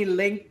been any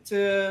link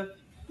to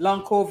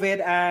long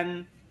COVID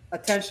and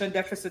attention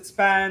deficit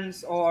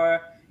spans?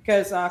 Or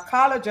because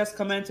Carla just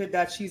commented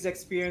that she's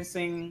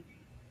experiencing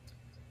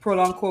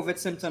prolonged COVID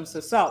symptoms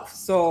herself,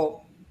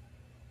 so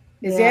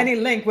is there Yeah. any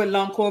link with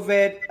long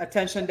COVID,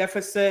 attention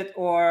deficit,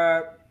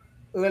 or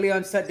early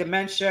onset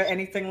dementia,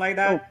 anything like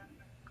Oh, that?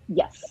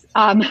 yes.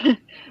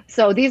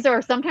 So these are,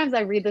 sometimes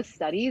I read the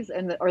studies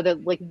and or the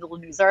like little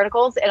news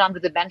articles, and on the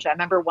dementia, I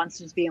remember once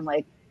just being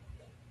like,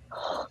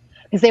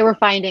 because they were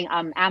finding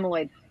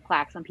amyloid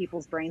plaques on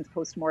people's brains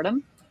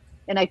post-mortem.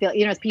 And I feel,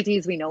 as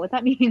PTs, we know what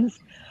that means,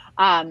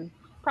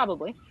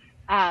 probably,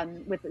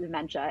 with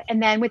dementia.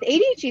 And then with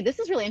ADHD, this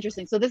is really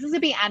interesting. So this is a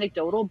bit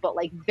anecdotal, but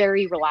like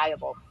very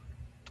reliable.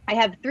 I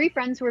have 3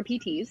 friends who are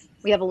PTs.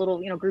 We have a little,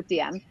 group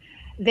DM.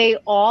 They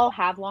all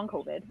have long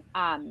COVID.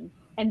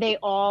 And they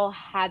all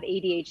have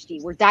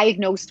ADHD. Were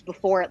diagnosed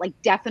before it, like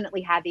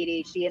definitely have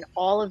ADHD. And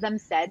all of them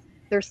said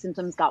their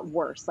symptoms got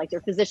worse. Like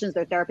their physicians,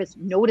 their therapists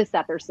noticed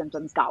that their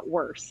symptoms got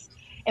worse.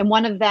 And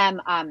one of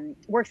them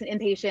works in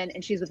inpatient,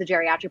 and she's with the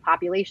geriatric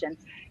population.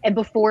 And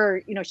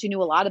before, she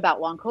knew a lot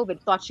about long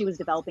COVID, thought she was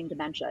developing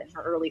dementia in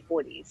her early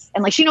 40s.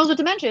 And like she knows what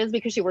dementia is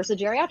because she works with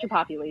the geriatric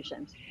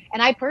population.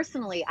 And I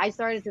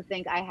started to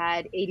think I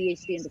had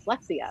ADHD and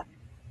dyslexia.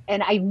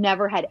 And I've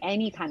never had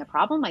any kind of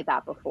problem like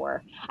that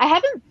before. I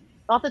haven't,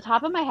 off the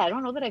top of my head, I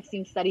don't know that I've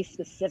seen studies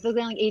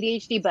specifically on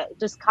ADHD, but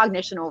just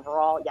cognition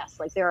overall,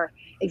 yes. Like there are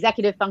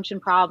executive function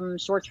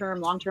problems, short-term,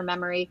 long-term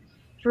memory.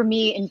 For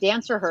me, in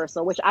dance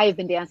rehearsal, which I have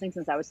been dancing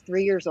since I was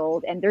 3 years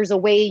old, and there's a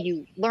way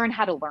you learn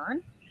how to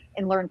learn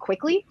and learn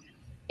quickly.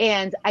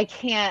 And I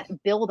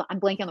can't build, I'm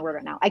blanking on the word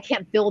right now. I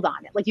can't build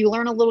on it. Like you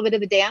learn a little bit of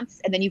the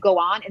dance and then you go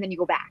on and then you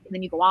go back and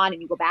then you go on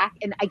and you go back.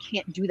 And I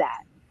can't do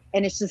that.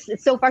 And it's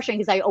so frustrating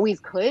because I always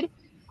could.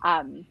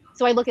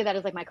 So I look at that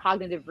as like my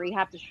cognitive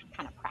rehab to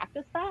kind of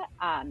practice that.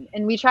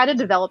 And we try to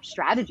develop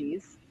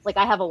strategies. Like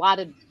I have a lot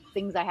of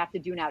things I have to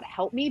do now to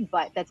help me,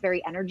 but that's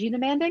very energy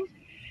demanding.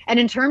 And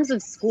in terms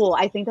of school,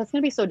 I think that's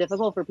going to be so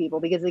difficult for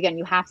people because, again,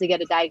 you have to get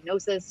a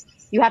diagnosis,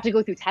 you have to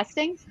go through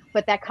testing,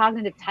 but that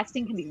cognitive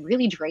testing can be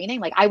really draining.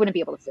 Like I wouldn't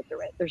be able to sit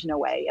through it. There's no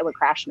way, it would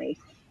crash me.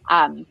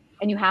 And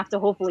you have to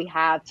hopefully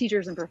have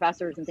teachers and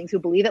professors and things who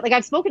believe it. Like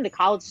I've spoken to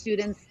college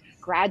students,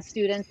 grad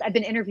students. I've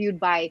been interviewed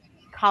by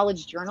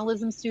college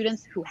journalism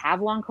students who have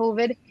long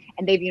COVID,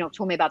 and they've,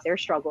 told me about their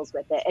struggles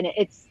with it. And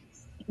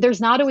there's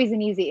not always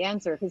an easy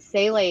answer because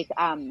say like,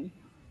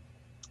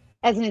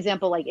 as an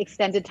example, like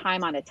extended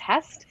time on a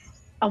test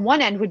on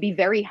one end would be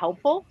very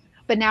helpful,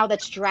 but now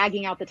that's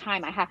dragging out the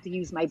time I have to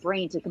use my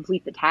brain to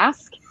complete the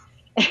task.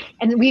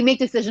 And we make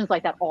decisions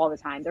like that all the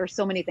time. There are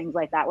so many things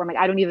like that where I'm like,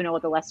 I don't even know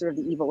what the lesser of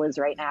the evil is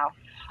right now.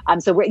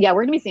 So we're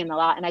going to be seeing a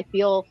lot. And I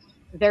feel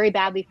very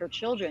badly for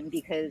children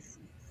because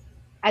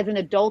as an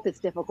adult, it's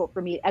difficult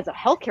for me as a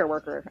healthcare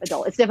worker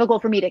adult. It's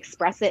difficult for me to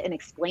express it and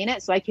explain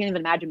it. So I can't even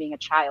imagine being a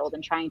child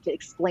and trying to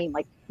explain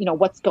like,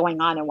 what's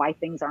going on and why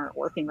things aren't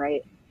working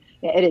right.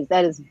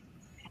 That is.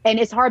 And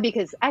it's hard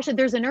because actually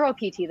there's a neuro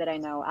PT that I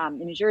know in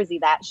New Jersey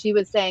that she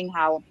was saying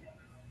how,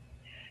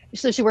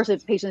 so she works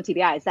with patients with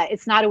TBIs, that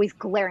it's not always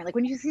glaring. Like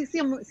when you see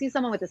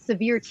someone with a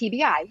severe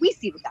TBI, we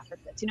see the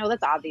deficits,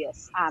 that's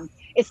obvious.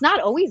 It's not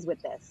always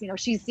with this,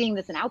 she's seeing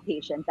this in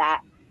outpatient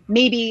that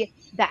maybe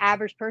the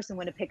average person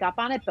wouldn't pick up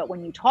on it, but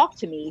when you talk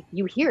to me,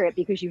 you hear it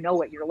because you know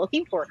what you're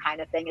looking for kind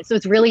of thing. And so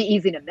it's really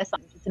easy to miss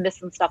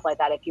some stuff like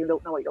that if you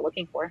don't know what you're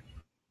looking for.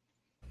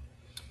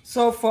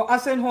 So for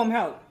us in home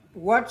health,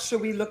 what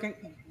should we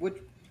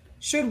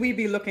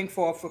be looking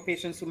for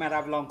patients who might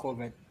have long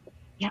COVID?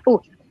 Yeah.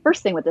 Oh,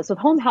 first thing with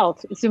home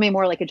health, assuming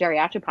more like a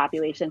geriatric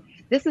population,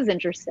 this is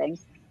interesting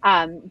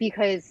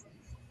because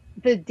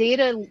the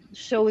data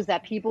shows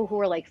that people who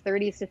are like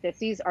 30s to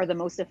 50s are the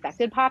most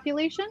affected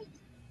population,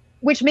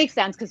 which makes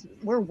sense because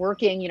we're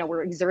working,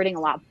 we're exerting a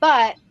lot,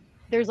 but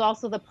there's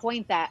also the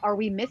point that are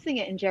we missing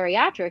it in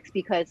geriatrics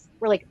because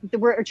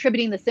we're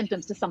attributing the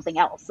symptoms to something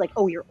else, like,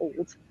 oh, you're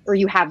old or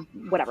you have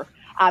whatever.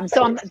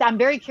 So I'm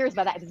very curious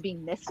about that if it's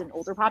being missed in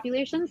older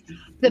populations.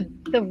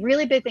 The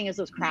really big thing is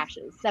those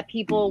crashes that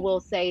people will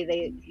say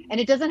and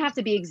it doesn't have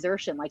to be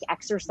exertion, like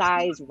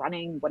exercise,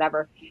 running,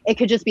 whatever. It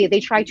could just be they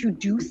try to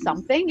do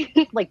something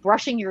like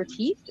brushing your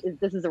teeth.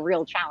 This is a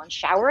real challenge,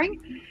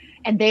 showering.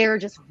 And they're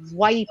just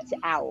wiped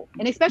out.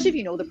 And especially if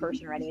you know the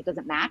person already, it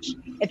doesn't match.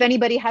 If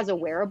anybody has a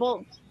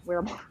wearable,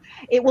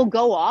 it will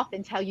go off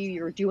and tell you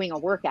you're doing a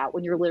workout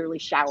when you're literally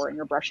showering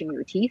or brushing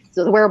your teeth.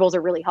 So the wearables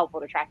are really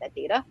helpful to track that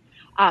data.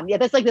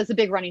 That's a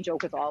big running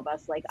joke with all of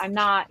us. Like I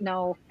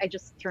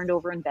just turned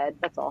over in bed.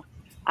 That's all.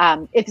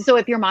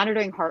 If you're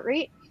monitoring heart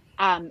rate,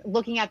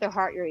 looking at their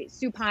heart rate,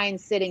 supine,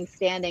 sitting,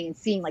 standing, and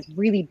seeing like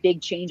really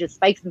big changes,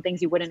 spikes and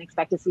things you wouldn't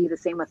expect to see. The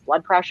same with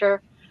blood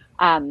pressure.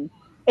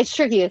 It's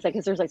tricky. It's like,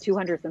 because there's like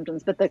 200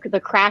 symptoms, but the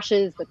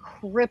crashes, the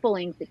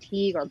crippling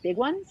fatigue are big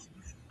ones.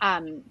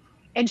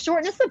 And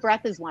shortness of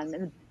breath is one,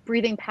 and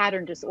breathing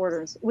pattern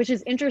disorders, which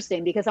is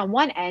interesting because on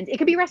one end, it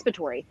could be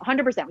respiratory,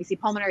 100%. We see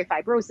pulmonary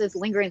fibrosis,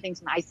 lingering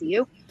things in the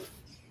ICU.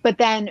 But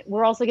then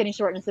we're also getting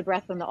shortness of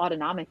breath from the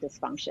autonomic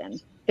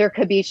dysfunction. There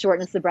could be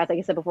shortness of breath, like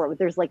I said before, but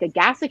there's like a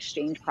gas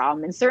exchange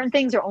problem. And certain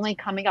things are only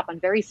coming up on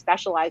very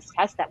specialized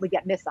tests that would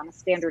get missed on a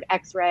standard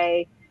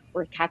x-ray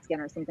or CAT scan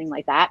or something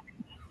like that.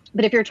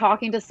 But if you're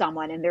talking to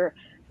someone and they're,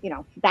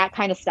 that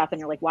kind of stuff, and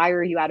you're like, why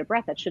are you out of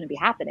breath? That shouldn't be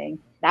happening.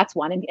 That's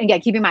one. And again,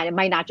 keep in mind, it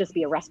might not just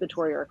be a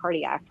respiratory or a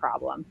cardiac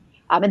problem.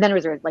 And then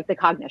there's like the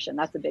cognition.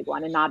 That's a big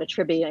one, and not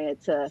attributing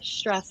it to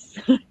stress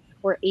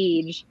or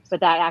age,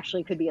 but that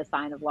actually could be a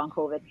sign of long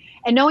COVID.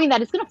 And knowing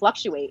that it's going to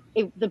fluctuate.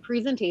 The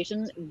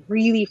presentation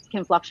really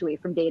can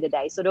fluctuate from day to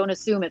day. So don't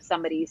assume if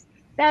somebody's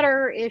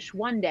better-ish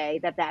one day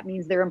that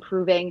means they're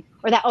improving,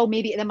 or that, oh,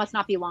 maybe that must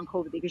not be long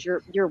COVID because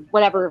you're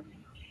whatever,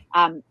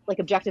 like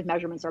objective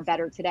measurements are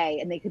better today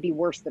and they could be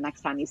worse the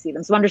next time you see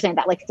them. So understand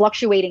that like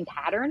fluctuating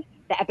pattern,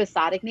 the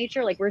episodic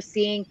nature, like we're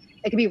seeing,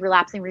 it could be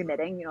relapsing,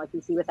 remitting, like we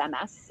see with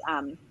MS.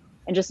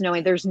 And just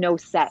knowing there's no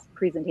set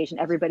presentation,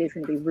 everybody's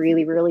going to be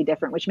really, really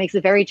different, which makes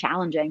it very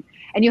challenging.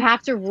 And you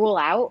have to rule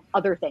out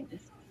other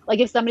things. Like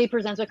if somebody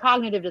presents with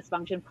cognitive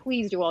dysfunction,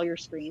 please do all your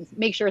screens.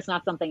 Make sure it's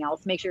not something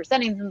else. Make sure you're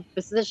sending them to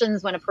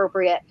physicians when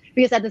appropriate,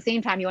 because at the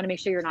same time, you want to make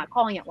sure you're not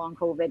calling it long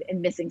COVID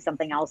and missing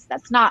something else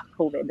that's not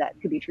COVID that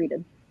could be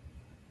treated.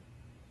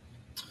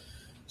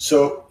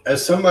 So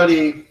as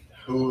somebody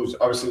who's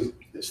obviously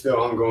still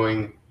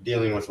ongoing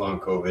dealing with long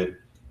COVID,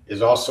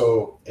 is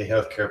also a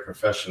healthcare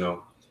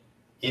professional,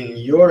 in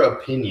your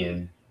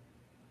opinion,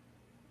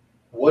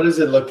 what does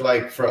it look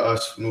like for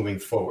us moving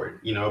forward?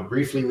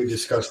 Briefly we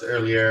discussed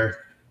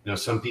earlier,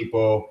 some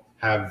people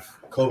have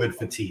COVID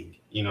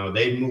fatigue.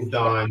 They've moved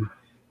on.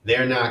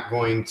 They're not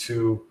going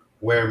to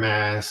wear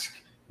masks,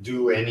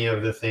 do any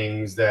of the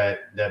things that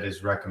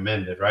is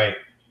recommended, right?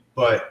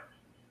 But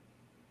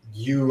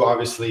you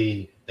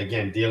obviously,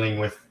 again, dealing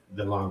with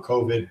the long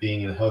COVID,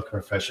 being a health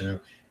professional,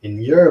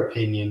 in your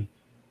opinion,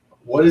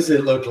 what does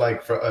it look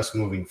like for us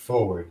moving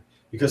forward?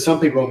 Because some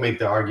people make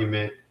the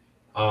argument,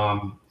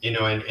 and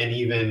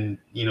even,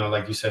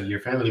 like you said, your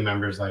family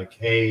members, like,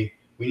 hey,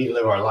 we need to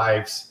live our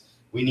lives.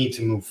 We need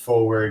to move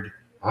forward.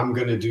 I'm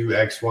going to do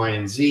X, Y,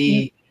 and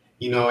Z,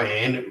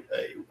 and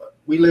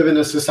we live in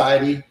a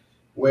society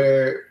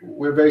where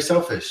we're very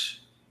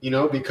selfish,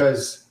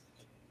 because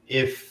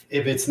if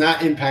it's not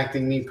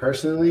impacting me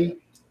personally,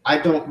 I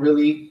don't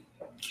really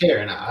care.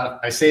 And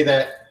I say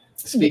that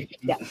speaking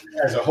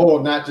as a whole,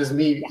 not just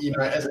me,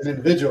 as an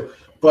individual,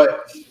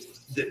 but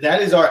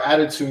that is our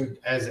attitude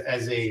as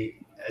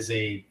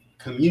a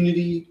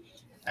community,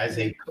 as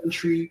a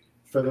country,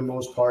 for the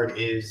most part,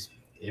 is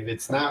if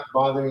it's not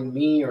bothering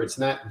me or it's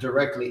not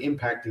directly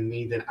impacting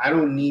me, then I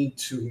don't need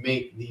to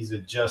make these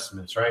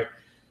adjustments, right?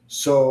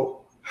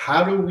 So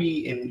how do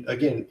we, in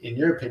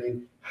your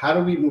opinion, how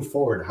do we move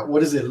forward? What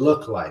does it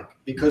look like?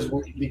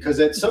 Because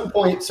at some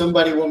point,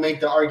 somebody will make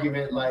the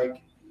argument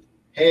like,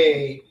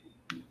 hey,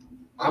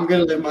 I'm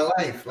going to live my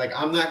life. Like,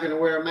 I'm not going to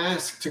wear a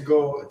mask to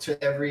go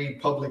to every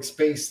public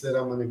space that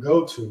I'm going to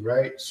go to,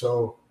 right?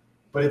 So,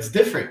 but it's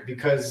different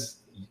because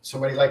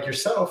somebody like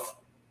yourself,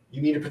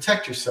 you need to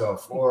protect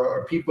yourself,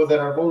 or people that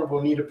are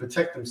vulnerable need to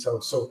protect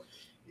themselves. So,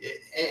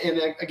 and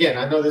again,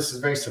 I know this is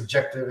very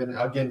subjective and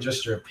again,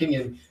 just your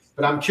opinion,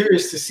 but I'm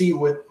curious to see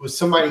with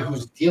somebody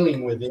who's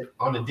dealing with it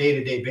on a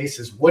day-to-day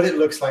basis, what it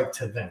looks like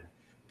to them,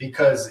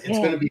 because it's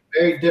going to be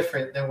very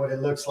different than what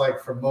it looks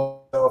like for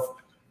myself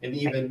and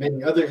even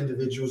many other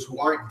individuals who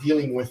aren't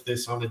dealing with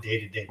this on a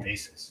day-to-day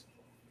basis.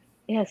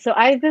 Yeah, so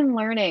I've been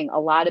learning a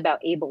lot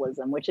about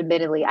ableism, which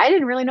admittedly I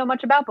didn't really know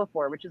much about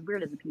before, which is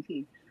weird as a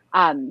PT.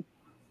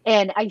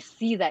 And I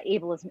see that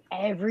ableism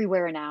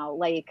everywhere now.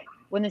 Like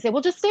when they say,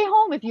 "Well, just stay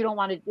home if you don't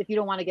want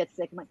to get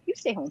sick," I'm like, "You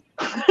stay home."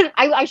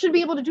 I should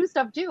be able to do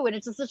stuff too, and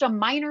it's just such a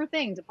minor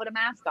thing to put a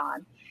mask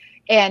on.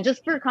 And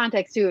just for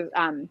context too,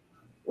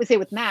 we say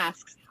with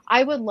masks,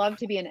 I would love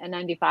to be an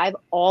N95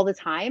 all the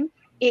time.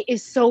 It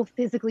is so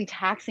physically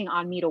taxing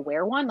on me to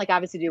wear one, like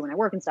obviously do when I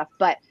work and stuff,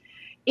 but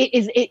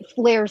it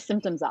flares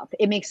symptoms up.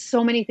 It makes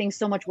so many things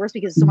so much worse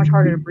because it's so much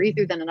harder to breathe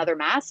through than another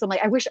mask. So I'm like,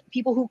 I wish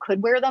people who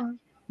could wear them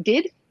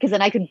did, because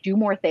then I could do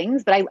more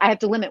things, but I have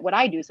to limit what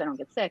I do so I don't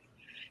get sick.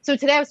 So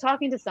today I was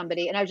talking to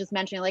somebody and I was just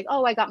mentioning like,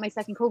 oh, I got my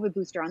second COVID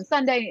booster on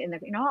Sunday, and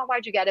oh,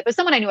 why'd you get it? But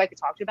someone I knew I could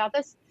talk to about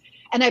this.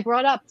 And I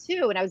brought up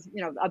too, and I was,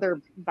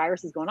 other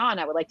viruses going on,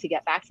 I would like to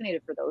get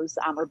vaccinated for those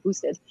or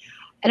boosted.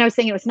 And I was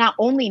saying, it's not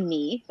only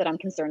me that I'm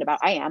concerned about,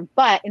 I am,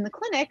 but in the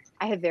clinic,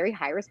 I have very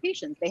high risk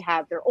patients.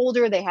 They're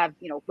older, they have,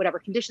 whatever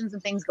conditions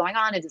and things going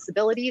on and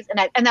disabilities.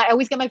 And I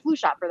always get my flu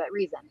shot for that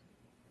reason.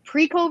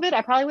 Pre-COVID,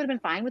 I probably would have been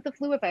fine with the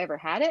flu if I ever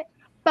had it,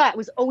 but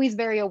was always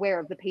very aware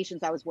of the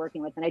patients I was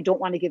working with, and I don't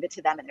want to give it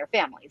to them and their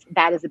families.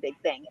 That is a big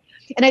thing.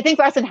 And I think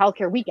for us in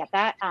healthcare, we get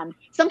that.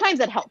 Sometimes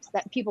that helps,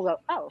 that people go,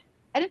 oh,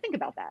 I didn't think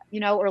about that,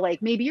 or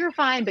like maybe you're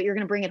fine, but you're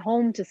going to bring it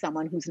home to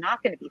someone who's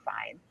not going to be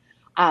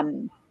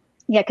fine.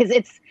 Yeah, because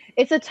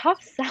it's a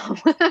tough sell.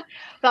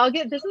 But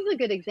this is a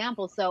good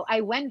example. So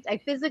I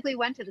physically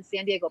went to the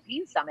San Diego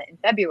Pain Summit in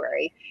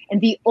February,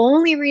 and the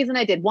only reason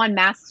I did, one,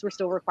 masks were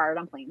still required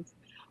on planes,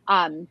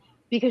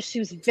 because she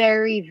was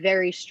very,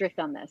 very strict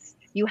on this.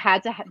 You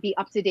had to be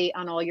up to date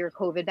on all your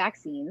COVID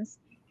vaccines.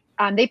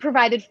 They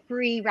provided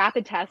free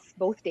rapid tests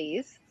both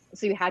days,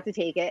 so you had to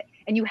take it,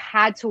 and you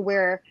had to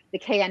wear the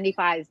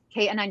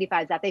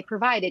KN95s that they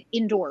provided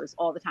indoors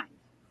all the time.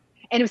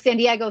 And it was San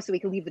Diego, so we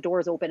could leave the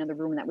doors open in the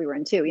room that we were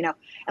in too,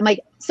 I'm like,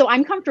 so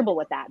I'm comfortable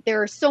with that.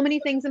 There are so many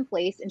things in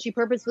place, and she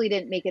purposefully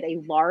didn't make it a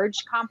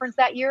large conference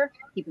that year,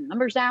 keeping the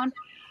numbers down.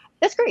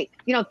 That's great.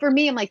 For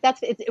me, I'm like,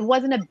 it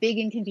wasn't a big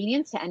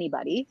inconvenience to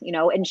anybody,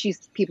 and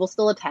people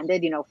still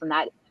attended, from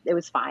that, it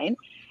was fine.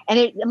 And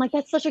I'm like,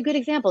 that's such a good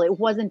example. It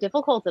wasn't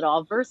difficult at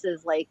all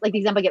versus like the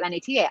example I get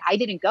NATA. I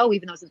didn't go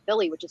even though it was in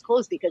Philly, which is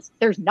closed, because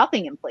there's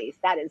nothing in place.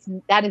 That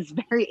is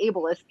very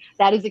ableist.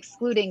 That is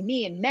excluding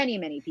me and many,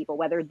 many people,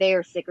 whether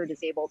they're sick or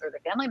disabled or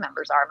their family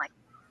members are. I'm like,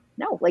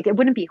 no, like it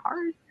wouldn't be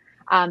hard.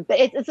 But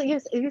it's like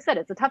you said,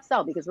 it's a tough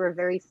sell because we're a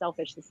very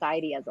selfish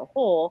society as a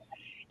whole.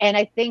 And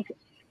I think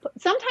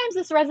sometimes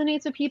this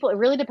resonates with people. It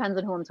really depends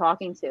on who I'm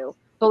talking to.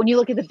 But when you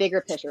look at the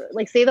bigger picture,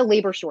 like say the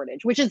labor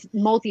shortage, which is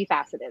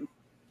multifaceted,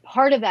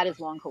 part of that is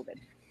long COVID.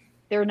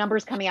 There are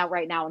numbers coming out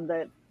right now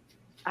in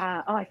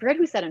I forget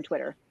who said on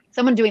Twitter,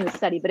 someone doing the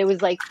study, but it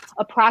was like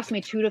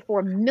approximately 2 to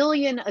 4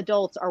 million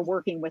adults are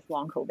working with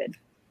long COVID.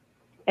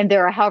 And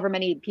there are however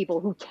many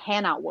people who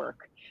cannot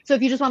work. So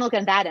if you just want to look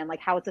at that end, like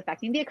how it's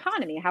affecting the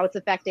economy, how it's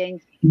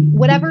affecting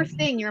whatever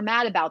thing you're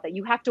mad about that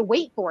you have to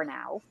wait for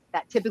now,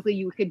 that typically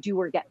you could do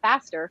or get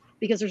faster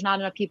because there's not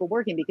enough people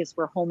working because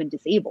we're home and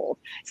disabled.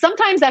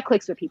 Sometimes that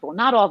clicks with people,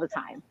 not all the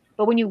time.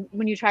 But when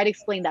you try to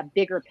explain that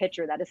bigger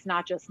picture, that it's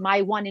not just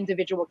my one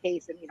individual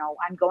case and,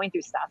 I'm going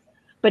through stuff,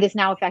 but it's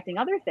now affecting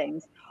other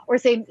things. Or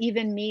say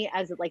even me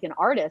as like an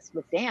artist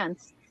with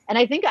dance. And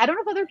I don't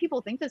know if other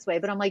people think this way,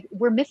 but I'm like,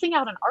 we're missing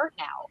out on art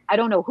now. I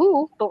don't know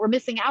who, but we're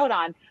missing out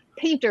on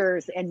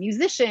painters and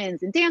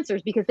musicians and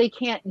dancers because they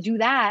can't do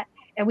that.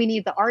 And we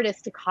need the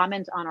artists to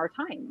comment on our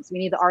times. We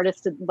need the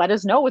artists to let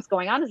us know what's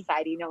going on in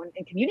society,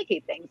 and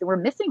communicate things. And we're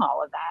missing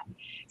all of that.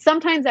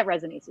 Sometimes that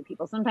resonates with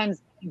people.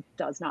 Sometimes it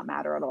does not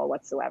matter at all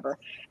whatsoever.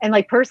 And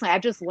like personally,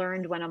 I've just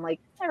learned when I'm like,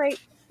 all right,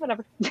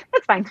 whatever,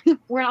 that's fine. I'm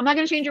not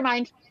going to change your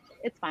mind.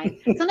 It's fine.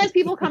 Sometimes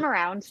people come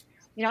around,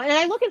 and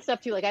I look at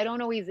stuff too. Like I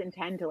don't always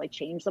intend to like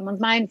change someone's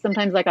mind.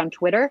 Sometimes like on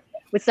Twitter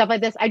with stuff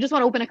like this, I just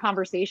want to open a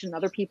conversation.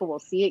 Other people will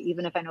see it,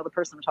 even if I know the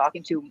person I'm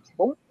talking to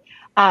won't.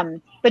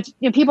 But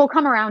people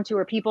come around to,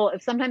 or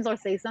if sometimes I'll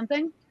say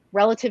something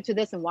relative to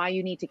this and why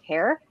you need to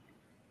care.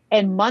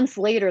 And months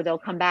later, they'll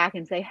come back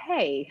and say,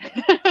 hey,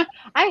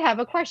 I have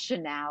a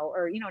question now,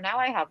 or, now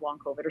I have long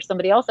COVID, or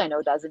somebody else I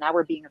know does, and now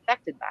we're being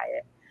affected by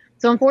it.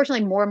 So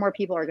unfortunately, more and more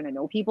people are going to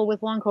know people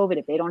with long COVID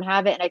if they don't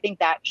have it. And I think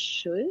that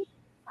should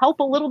help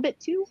a little bit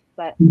too.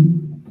 But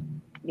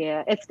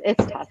yeah, it's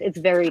tough. It's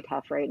very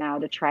tough right now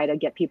to try to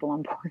get people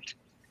on board.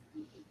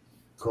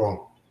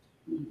 Cool.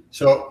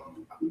 So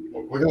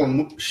we're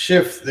going to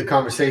shift the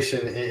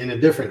conversation in a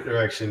different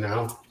direction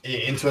now,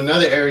 into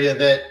another area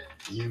that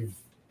you've,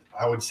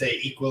 I would say,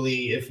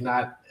 equally, if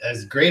not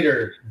as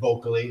greater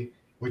vocally,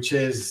 which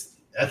is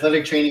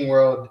athletic training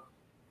world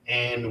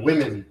and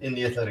women in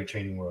the athletic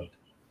training world.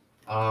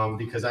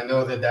 Because I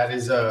know that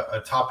is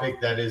a topic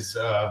that is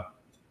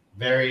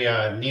very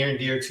near and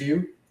dear to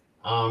you.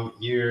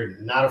 You're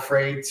not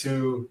afraid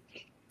to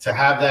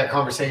have that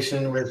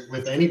conversation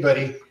with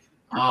anybody,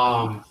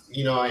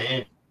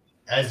 and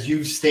as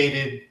you've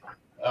stated,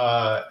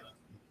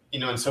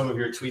 in some of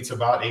your tweets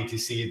about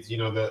ATC,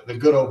 the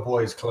good old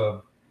boys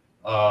club,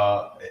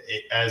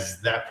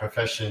 as that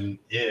profession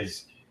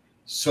is.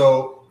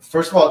 So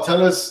first of all,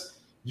 tell us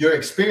your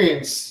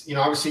experience.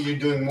 Obviously you're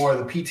doing more of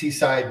the PT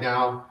side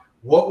now.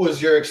 What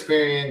was your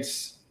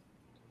experience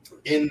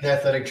in the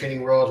athletic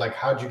training world? Like,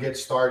 how'd you get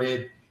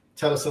started?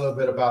 Tell us a little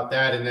bit about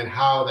that, and then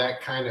how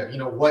that kind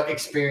of, what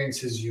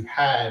experiences you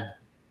had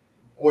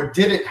or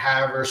didn't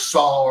have or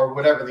saw or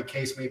whatever the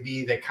case may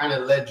be that kind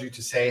of led you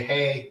to say,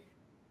 hey,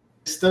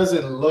 this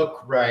doesn't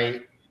look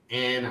right,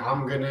 and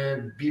I'm going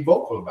to be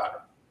vocal about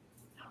it.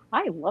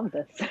 I love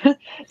this.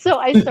 So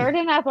I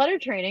started in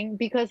athletic training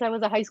because I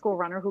was a high school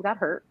runner who got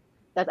hurt.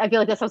 I feel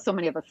like that's how so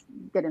many of us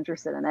get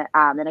interested in it.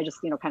 And I just,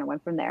 kind of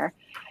went from there.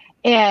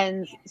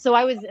 And so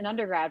I was an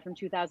undergrad from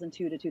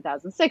 2002 to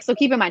 2006. So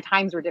keep in mind,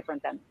 times were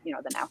different than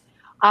now.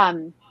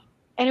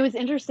 And it was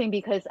interesting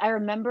because I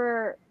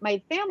remember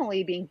my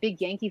family being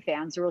big Yankee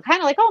fans who were kind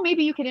of like, oh,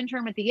 maybe you could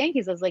intern with the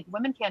Yankees. I was like,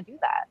 women can't do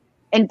that.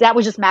 And that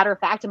was just matter of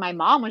fact. And my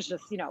mom was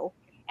just,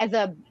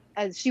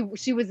 as she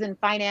was in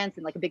finance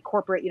and like a big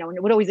corporate,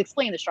 and would always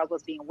explain the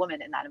struggles being a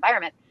woman in that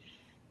environment.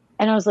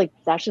 And I was like,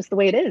 that's just the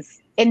way it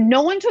is. And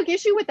no one took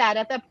issue with that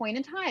at that point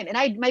in time.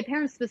 And my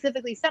parents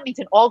specifically sent me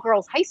to an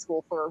all-girls high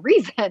school for a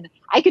reason.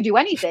 I could do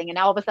anything. And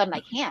now all of a sudden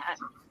I can't.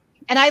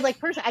 And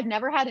personally, I've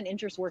never had an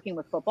interest working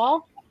with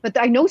football, but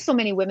I know so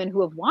many women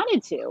who have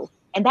wanted to.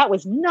 And that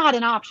was not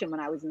an option when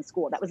I was in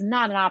school. That was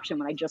not an option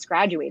when I just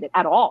graduated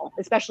at all,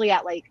 especially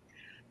at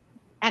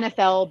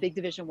NFL, big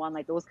Division I,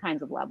 like those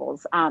kinds of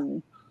levels.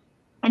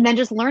 And then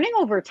just learning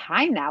over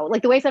time now,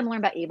 like the ways I'm learning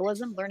about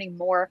ableism, learning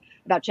more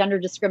about gender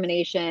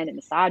discrimination and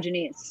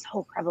misogyny is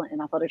so prevalent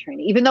in athletic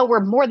training, even though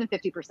we're more than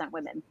 50%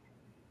 women,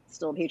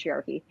 still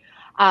patriarchy.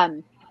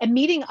 And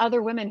meeting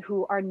other women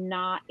who are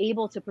not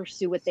able to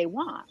pursue what they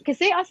want. Because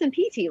say us in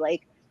PT,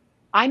 like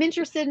I'm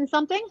interested in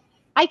something,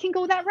 I can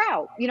go that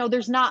route. You know,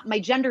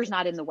 my gender's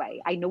not in the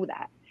way. I know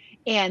that.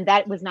 And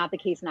that was not the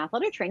case in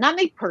athletic training. Not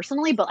me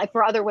personally, but like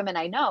for other women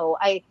I know,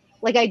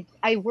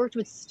 I worked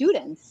with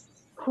students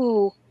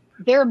who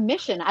their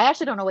mission, I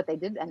actually don't know what they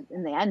did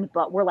in the end,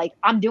 but we're like,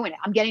 I'm doing it.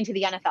 I'm getting to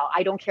the NFL.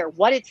 I don't care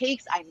what it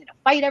takes. I'm going to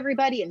fight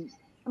everybody. And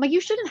I'm like,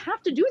 you shouldn't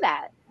have to do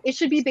that. It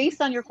should be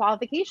based on your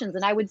qualifications.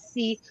 And I would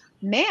see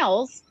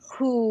males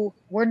who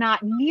were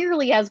not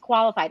nearly as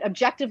qualified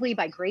objectively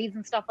by grades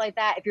and stuff like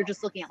that. If you're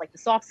just looking at like the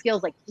soft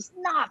skills, like just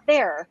not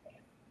there.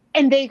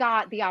 And they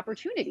got the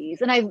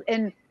opportunities. And I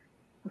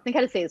think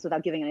how to say this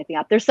without giving anything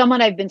up. There's someone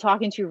I've been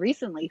talking to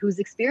recently who's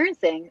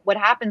experiencing what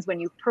happens when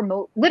you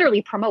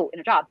literally promote in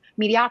a job,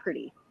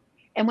 mediocrity.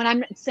 And when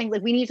I'm saying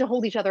like we need to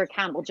hold each other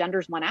accountable,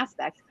 gender's one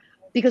aspect,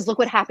 because look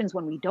what happens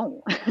when we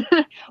don't.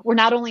 We're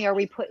not only are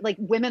we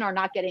women are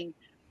not getting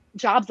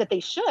jobs that they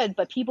should,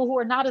 but people who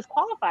are not as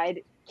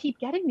qualified keep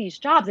getting these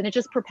jobs, and it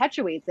just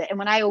perpetuates it. And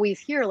when I always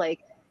hear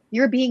like,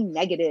 you're being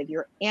negative,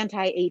 you're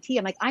anti-AT,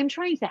 I'm like, I'm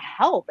trying to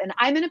help. And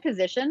I'm in a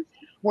position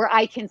where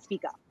I can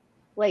speak up.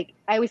 Like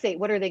I always say,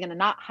 what are they going to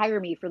not hire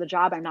me for the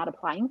job I'm not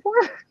applying for?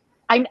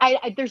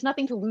 There's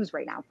nothing to lose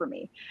right now for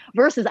me.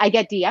 Versus I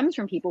get DMs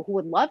from people who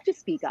would love to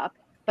speak up,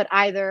 but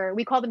either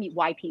we call them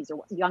YPs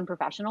or young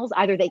professionals.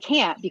 Either they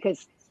can't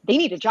because they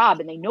need a job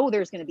and they know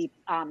there's going to be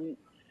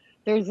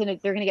they're going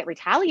to get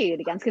retaliated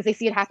against because they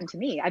see it happen to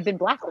me. I've been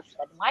blacklisted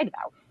and lied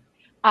about.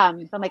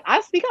 So I'm like,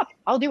 I'll speak up.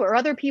 I'll do it. Or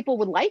other people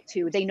would like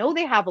to. They know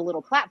they have a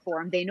little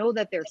platform. They know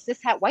that they're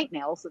cishet white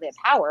males, so they have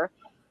power.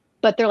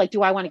 But they're like,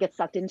 do I want to get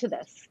sucked into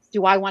this?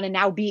 Do I want to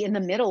now be in the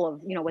middle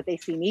of, what they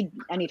see me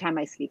anytime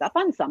I speak up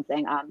on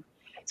something?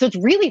 So it's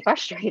really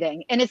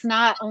frustrating. And it's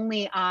not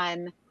only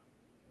on,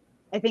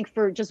 I think,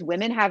 for just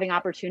women having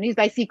opportunities,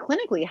 but I see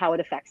clinically how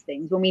it affects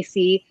things. When we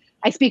see,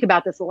 I speak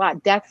about this a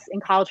lot, deaths in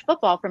college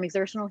football from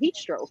exertional heat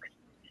stroke.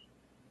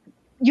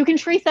 You can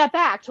trace that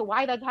back to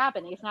why that's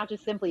happening. It's not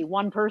just simply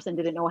one person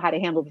didn't know how to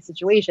handle the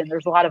situation.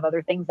 There's a lot of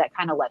other things that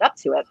kind of led up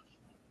to it.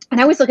 And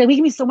I always look at, we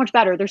can be so much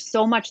better. There's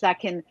so much that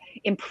can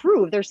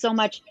improve. There's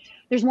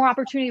more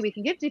opportunity we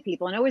can give to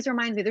people. And it always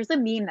reminds me, there's a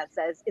meme that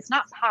says, it's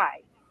not pie.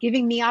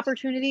 Giving me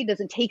opportunity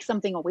doesn't take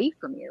something away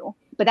from you,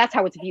 but that's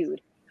how it's viewed.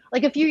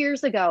 Like a few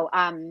years ago,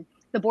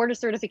 the Board of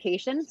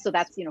Certification, so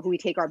that's, who we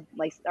take our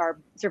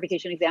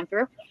certification exam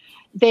through,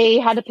 they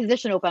had a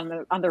position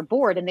open on their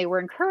board, and they were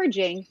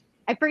encouraging,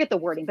 I forget the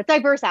wording, but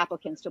diverse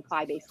applicants to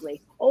apply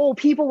basically. Oh,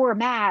 people were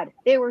mad.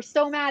 They were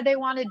so mad. They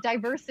wanted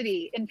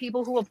diversity in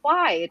people who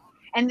applied.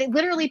 And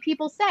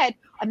people said,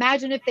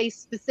 imagine if they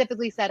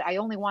specifically said, I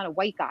only want a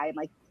white guy. I'm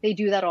like, they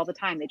do that all the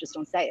time. They just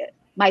don't say it.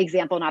 My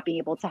example, not being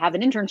able to have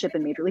an internship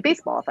in Major League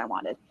Baseball if I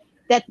wanted.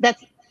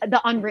 That's the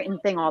unwritten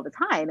thing all the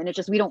time. And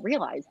we don't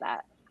realize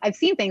that. I've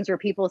seen things where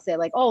people say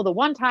like, oh, the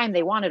one time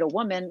they wanted a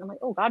woman. I'm like,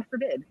 oh, God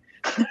forbid.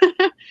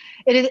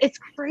 It's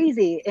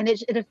crazy. And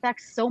it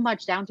affects so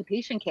much down to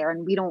patient care,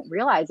 and we don't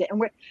realize it.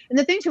 And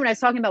the thing too, when I was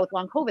talking about with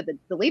long COVID,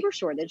 the labor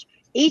shortage,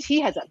 AT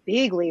has a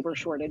big labor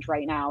shortage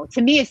right now.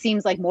 To me, it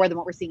seems like more than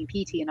what we're seeing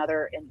in PT and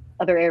other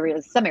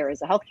areas, some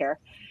areas of healthcare.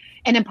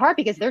 And in part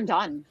because they're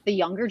done. The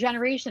younger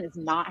generation is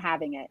not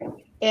having it.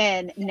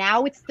 And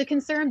now it's the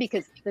concern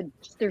because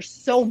there's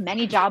so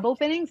many job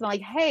openings. I'm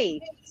like, hey,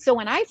 so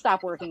when I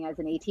stopped working as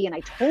an AT and I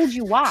told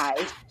you why,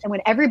 and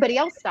when everybody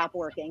else stopped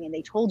working and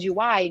they told you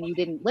why and you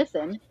didn't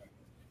listen,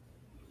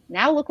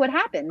 now look what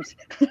happened.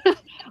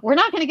 We're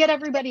not going to get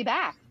everybody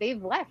back.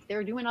 They've left.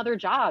 They're doing other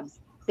jobs.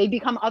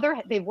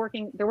 They're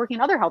working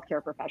in other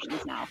healthcare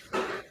professions now.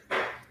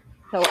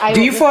 So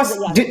do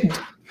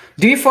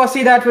you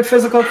foresee that with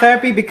physical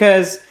therapy?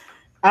 Because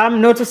I'm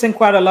noticing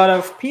quite a lot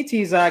of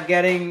PTs are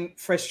getting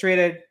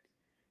frustrated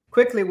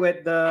quickly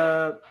with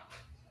the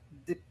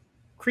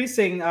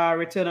decreasing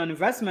return on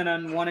investment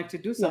and wanting to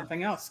do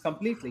something else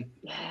completely.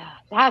 Yeah,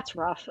 that's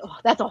rough. Oh,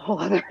 that's a whole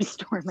other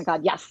story. Oh my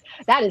God, yes,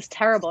 that is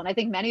terrible. And I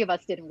think many of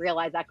us didn't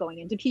realize that going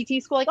into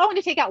PT school. Like, oh, I'm going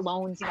to take out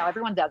loans.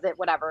 Everyone does it,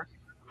 whatever.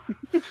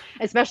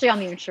 Especially on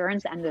the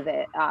insurance end of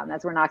it,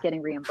 as we're not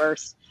getting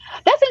reimbursed.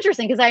 That's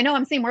interesting because I know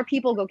I'm seeing more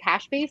people go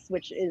cash-based,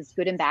 which is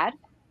good and bad.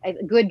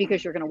 Good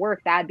because you're going to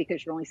work, bad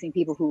because you're only seeing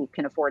people who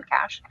can afford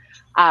cash.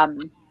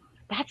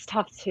 That's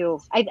tough too.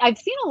 I've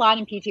seen a lot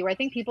in PT where I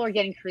think people are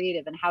getting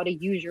creative in how to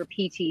use your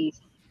PT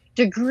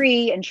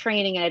degree and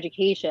training and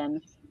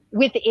education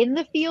within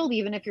the field,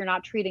 even if you're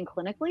not treating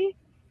clinically.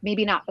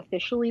 Maybe not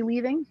officially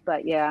leaving,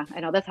 but yeah, I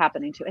know that's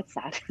happening too. It's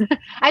sad.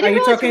 Are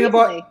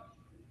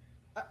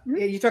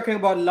you talking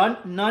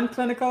about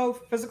non-clinical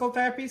physical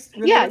therapies?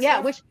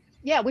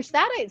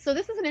 So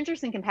this is an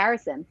interesting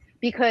comparison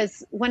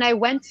because when I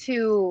went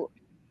to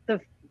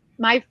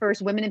my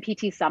first Women in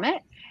PT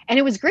Summit, and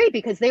it was great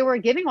because they were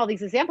giving all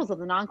these examples of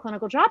the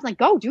non-clinical jobs, like,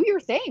 go do your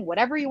thing,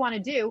 whatever you want to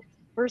do.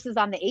 versus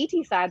on the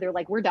AT side, they're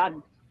like, we're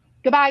done.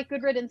 Goodbye,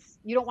 good riddance.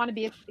 You don't want to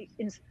be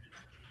in,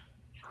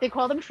 they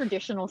call them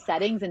traditional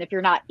settings. And if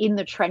you're not in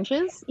the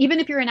trenches, even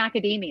if you're in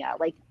academia,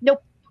 like,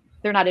 nope,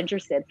 they're not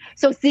interested.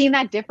 So seeing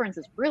that difference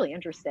is really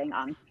interesting.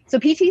 So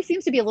PT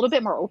seems to be a little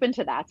bit more open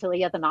to that, to like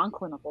get the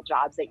non-clinical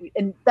jobs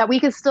and that we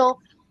can still,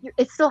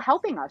 it's still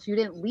helping us. You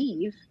didn't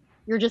leave.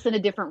 You're just in a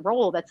different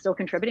role that's still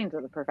contributing to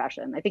the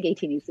profession. I think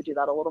AT needs to do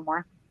that a little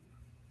more.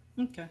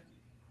 Okay.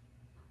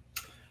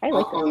 I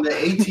like on the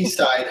AT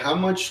side, how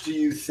much do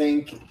you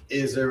think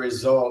is a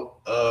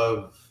result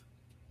of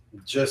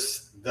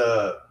just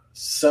the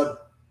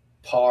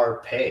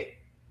subpar pay,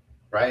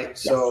 right?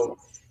 Yes. So,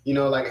 you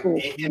know, like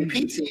in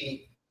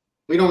PT,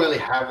 we don't really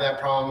have that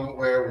problem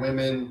where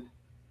women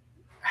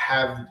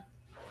have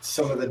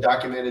some of the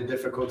documented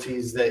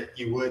difficulties that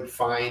you would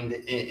find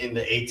in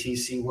the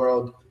ATC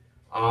world.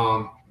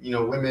 You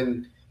know,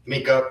 women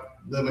make up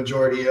the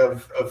majority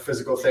of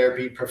physical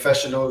therapy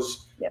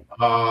professionals. Yep.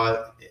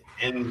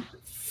 And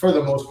for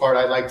the most part,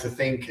 I like to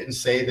think and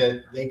say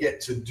that they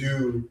get to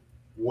do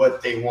what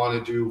they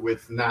want to do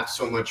with not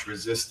so much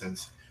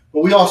resistance.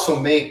 But we also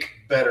make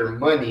better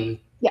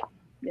money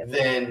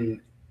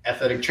than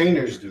athletic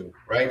trainers do,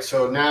 right?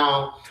 So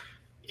now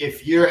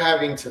if you're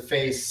having to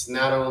face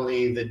not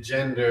only the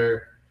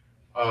gender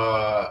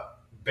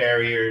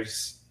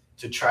barriers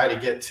to try to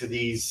get to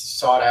these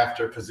sought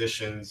after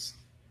positions,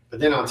 but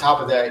then on top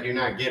of that, you're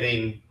not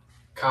getting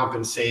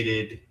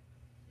compensated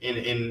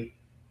in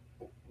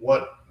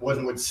what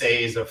one would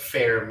say is a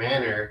fair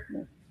manner.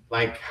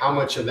 Like, how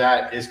much of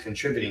that is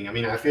contributing? I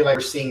mean, I feel like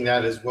we're seeing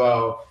that as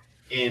well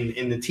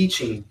in the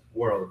teaching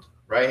world,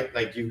 right?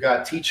 Like, you've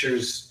got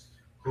teachers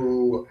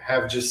who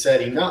have just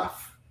said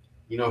enough.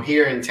 You know,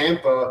 here in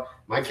Tampa,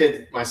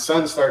 my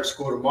son starts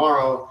school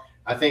tomorrow.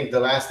 I think the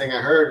last thing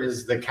I heard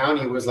is the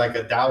county was like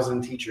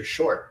 1,000 teachers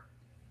short.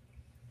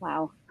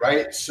 Wow.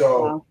 Right.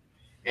 So,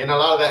 and a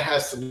lot of that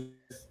has to do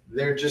with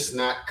they're just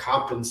not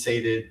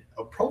compensated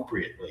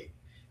appropriately.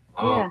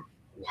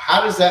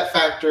 How does that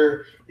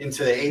factor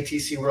into the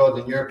ATC world,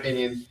 in your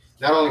opinion,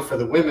 not only for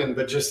the women,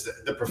 but just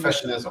the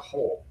profession as a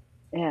whole?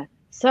 Yeah.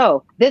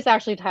 So this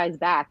actually ties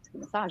back to the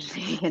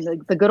misogyny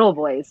and the good old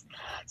boys.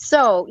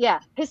 So yeah,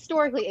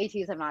 historically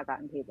ATs have not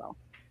gotten paid well.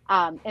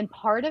 And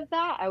part of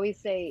that, I always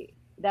say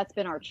that's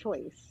been our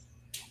choice,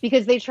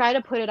 because they try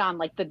to put it on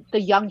like the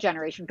young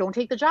generation, don't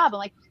take the job. I'm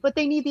like, but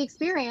they need the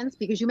experience,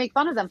 because you make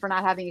fun of them for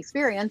not having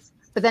experience.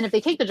 But then if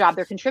they take the job,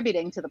 they're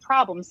contributing to the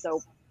problem.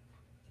 So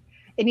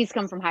it needs to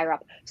come from higher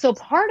up. So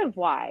part of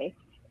why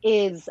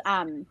is,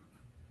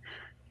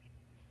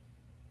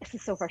 this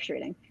is so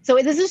frustrating. So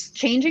this is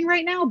changing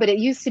right now, but it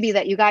used to be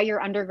that you got your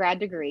undergrad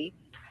degree,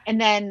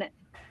 and then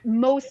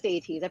most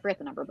ATs, I forget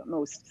the number, but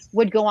most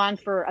would go on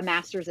for a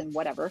master's in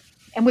whatever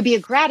and would be a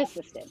grad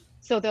assistant.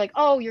 So they're like,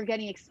 oh, you're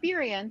getting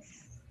experience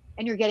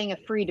and you're getting a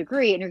free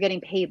degree and you're getting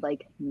paid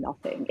like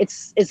nothing.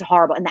 It's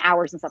horrible. And the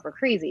hours and stuff are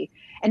crazy.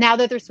 And now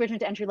that they're switching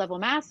to entry-level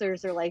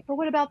masters, they're like, but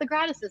what about the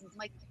grad assistants? I'm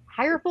like,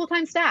 hire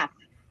full-time staff.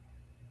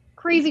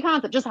 Crazy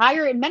concept. Just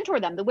hire and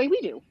mentor them the way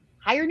we do.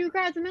 Hire new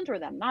grads and mentor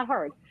them. Not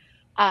hard.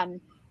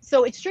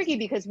 So it's tricky,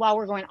 because while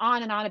we're going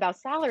on and on about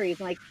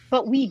salaries, I'm like,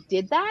 but we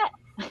did that.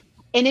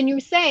 And then you're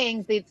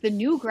saying that the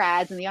new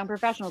grads and the young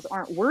professionals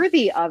aren't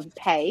worthy of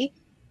pay.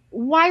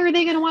 Why are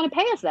they going to want to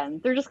pay us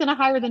then? They're just going to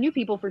hire the new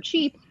people for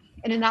cheap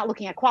and then not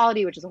looking at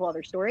quality, which is a whole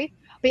other story.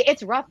 But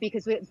it's rough,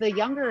 because the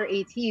younger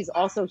ATs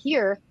also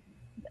hear,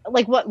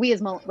 like what we as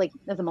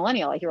a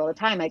millennial, I hear all the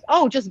time, like,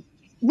 oh, just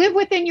live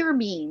within your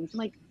means. I'm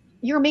like,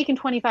 you're making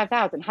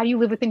 $25,000. How do you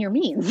live within your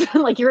means?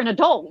 Like, you're an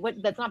adult.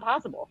 That's not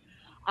possible.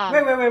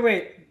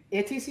 Wait.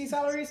 ATC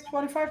salary is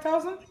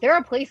 $25,000? There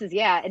are places,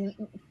 yeah, and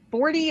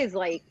 40 is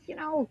like, you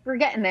know, we're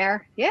getting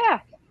there. Yeah.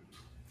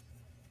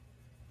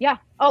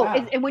 Oh,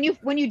 wow. And when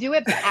you do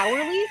it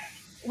hourly,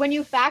 when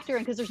you factor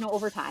in, because there's no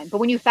overtime, but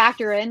when you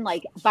factor in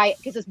like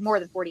because it's more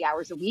than 40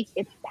 hours a week,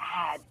 it's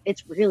bad.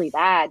 It's really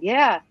bad.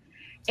 Yeah.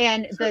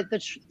 And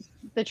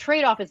the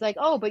trade-off is like,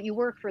 oh, but you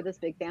work for this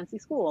big fancy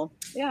school.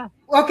 Yeah.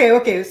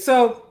 Okay.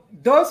 So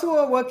those who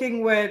are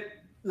working with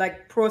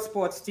like pro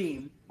sports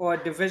team or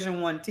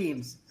Division I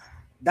teams,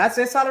 that's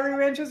their salary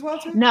range as well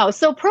too? No.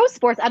 So pro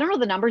sports, I don't know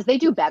the numbers. They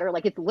do better.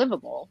 Like, it's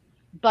livable.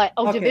 But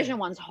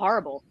Division I's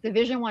horrible.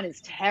 Division I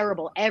is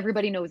terrible.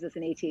 Everybody knows this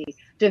in AT.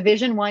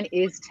 Division I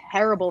is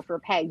terrible for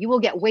pay. You will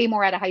get way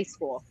more out of high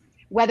school.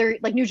 Whether,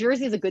 like, New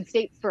Jersey is a good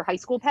state for high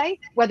school pay.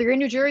 Whether you're in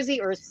New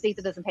Jersey or a state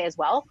that doesn't pay as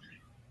well,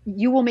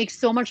 you will make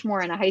so much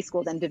more in a high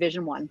school than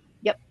Division I.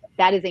 Yep,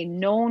 that is a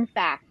known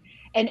fact.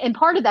 And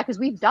part of that, because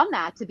we've done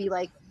that, to be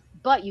like,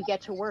 but you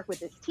get to work with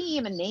this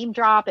team and name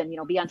drop and, you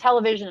know, be on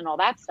television and all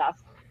that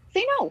stuff.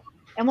 Say no.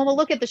 And when we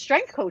look at the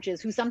strength coaches,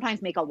 who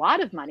sometimes make a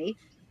lot of money,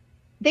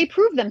 they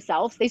proved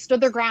themselves. They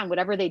stood their ground,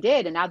 whatever they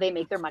did, and now they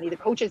make their money. The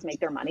coaches make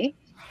their money.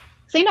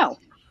 Say no.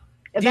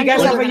 Do you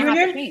guys have a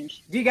union?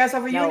 Do you guys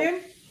have a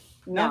union?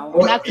 No.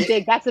 Well,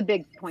 that's a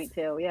big point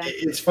too. Yeah.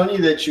 It's funny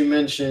that you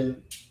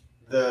mentioned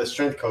the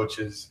strength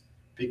coaches,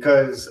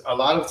 because a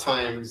lot of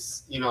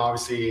times, you know,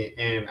 obviously,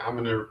 and I'm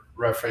going to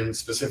reference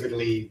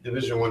specifically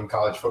Division I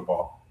college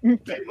football.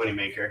 big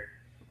moneymaker.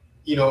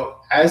 You know,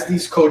 as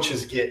these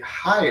coaches get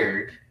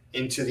hired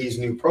into these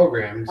new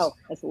programs,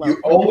 you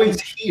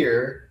always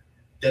hear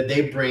that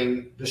they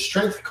bring the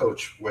strength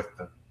coach with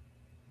them,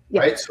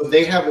 right? So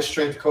they have a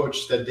strength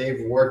coach that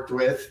they've worked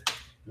with,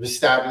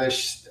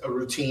 established a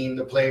routine.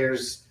 The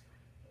players,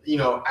 you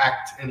know,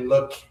 act and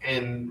look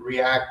and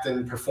react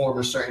and perform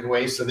a certain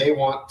way. So they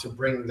want to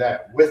bring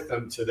that with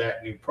them to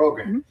that new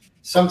program.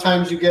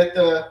 Sometimes you get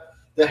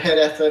the head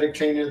athletic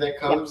trainer that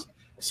comes.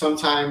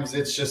 Sometimes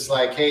it's just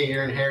like, hey,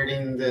 you're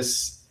inheriting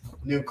this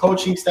new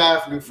coaching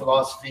staff, new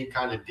philosophy,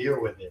 kind of deal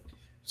with it.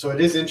 So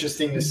it is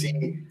interesting to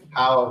see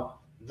how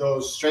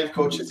those strength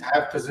coaches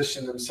have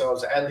positioned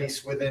themselves, at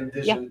least within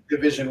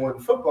Division I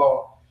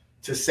football,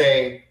 to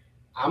say,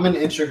 I'm an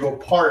integral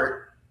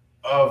part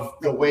of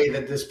the way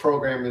that this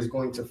program is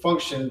going to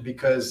function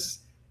because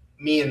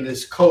me and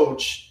this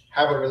coach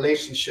have a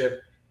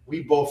relationship.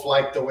 We both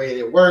like the way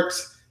it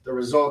works. The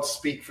results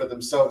speak for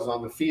themselves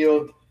on the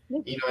field,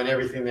 you know, and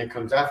everything that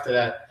comes after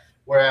that.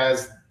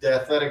 Whereas the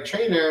athletic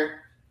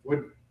trainer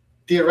would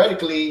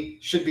theoretically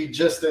should be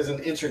just as an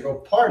integral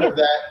part of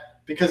that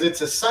because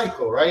it's a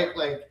cycle, right?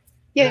 Like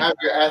you have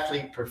your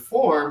athlete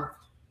perform,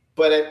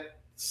 but at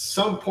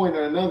some point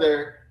or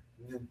another,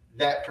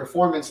 that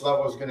performance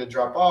level is going to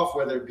drop off,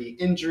 whether it be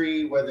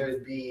injury, whether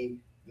it be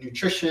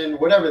nutrition,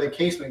 whatever the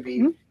case may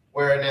be,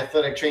 where an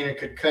athletic trainer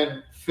could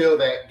fill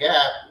that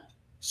gap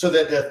so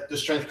that the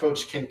strength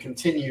coach can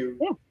continue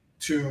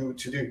to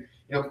do.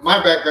 You know,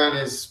 my background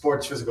is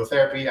sports physical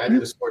therapy. I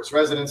did a sports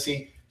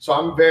residency. So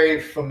I'm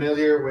very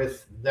familiar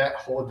with that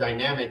whole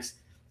dynamics.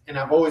 And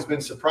I've always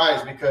been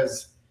surprised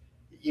because,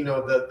 you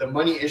know, the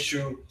money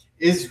issue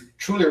is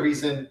truly a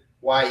reason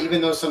why,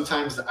 even though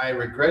sometimes I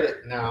regret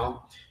it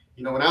now,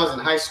 you know, when I was in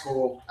high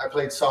school, I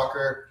played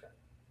soccer,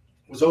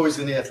 was always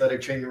in the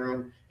athletic training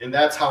room. And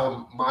that's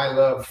how my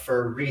love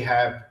for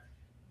rehab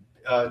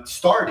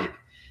started.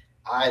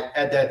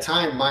 At that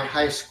time, my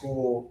high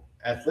school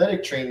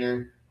athletic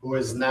trainer, who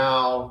is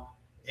now,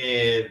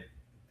 I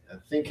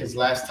think his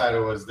last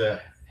title was the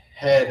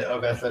head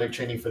of athletic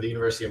training for the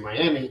University of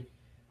Miami.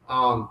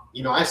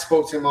 You know, I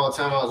spoke to him all the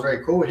time. I was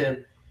very cool with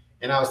him.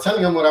 And I was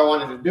telling him what I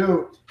wanted to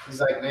do.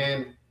 He's like,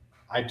 man,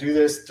 I do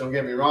this. Don't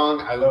get me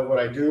wrong. I love what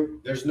I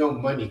do. There's no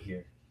money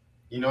here.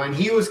 You know, and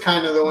he was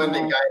kind of the one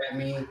that guided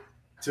me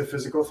to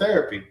physical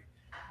therapy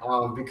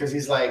because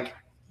he's like,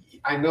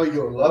 I know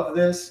you'll love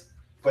this,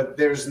 but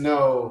there's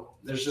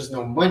just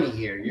no money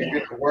here. You're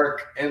going to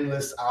work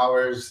endless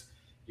hours.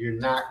 You're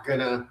not going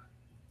to,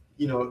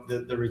 you know,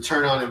 the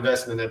return on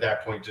investment at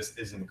that point just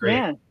isn't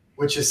great,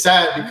 which is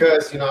sad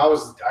because, you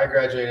know, I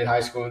graduated high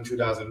school in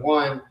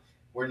 2001.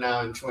 We're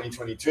now in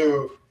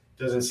 2022.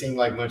 Doesn't seem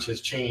like much has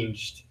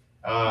changed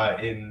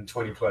in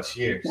 20 plus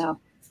years.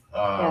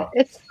 No.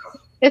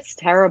 It's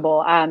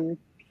terrible.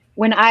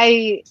 When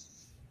I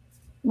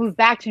moved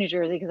back to New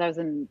Jersey, because I was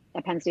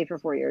at Penn State for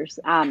 4 years,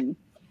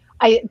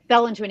 I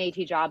fell into an AT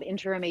job,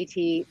 interim AT,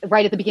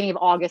 right at the beginning of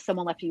August.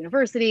 Someone left the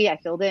university. I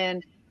filled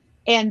in,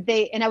 and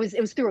it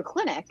was through a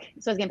clinic,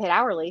 so I was getting paid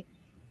hourly,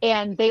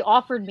 and they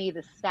offered me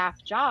the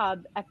staff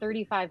job at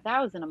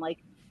 $35,000. I'm like,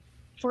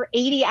 for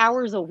 80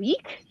 hours a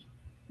week?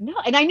 No.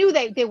 And I knew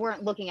they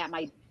weren't looking at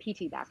my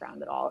PT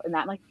background at all, and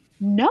that I'm like,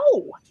 no.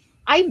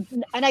 I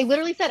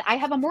literally said, I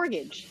have a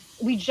mortgage.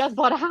 We just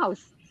bought a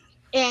house,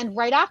 and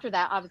right after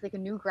that, obviously, like a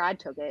new grad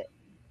took it.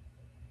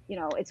 You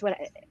know,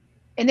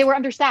 and they were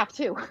understaffed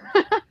too.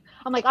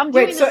 I'm like, I'm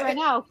doing this right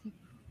now.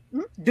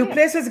 Do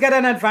places get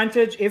an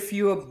advantage if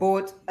you are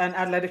both an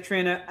athletic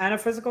trainer and a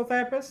physical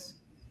therapist?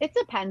 It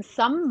depends.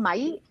 Some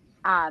might.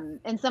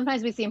 And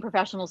sometimes we see in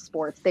professional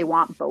sports, they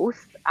want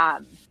both,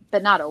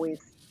 but not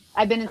always.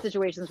 I've been in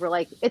situations where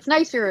like, it's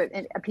nice you're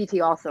a PT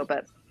also,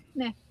 but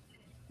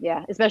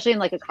yeah, especially in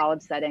like a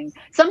college setting.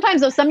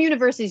 Sometimes though, some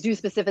universities do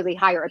specifically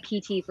hire a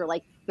PT for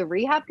like the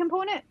rehab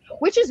component,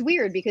 which is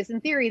weird because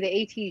in theory,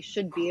 the AT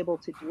should be able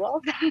to do all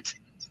of that.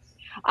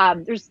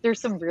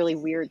 There's some really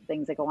weird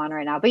things that go on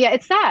right now, but yeah,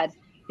 it's sad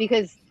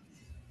because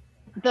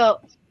the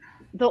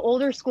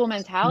older school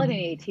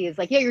mentality in AT is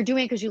like, yeah, you're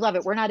doing it because you love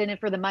it. We're not in it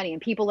for the money.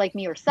 And people like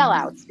me are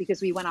sellouts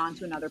because we went on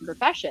to another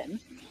profession.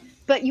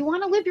 But you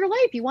want to live your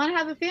life. You want to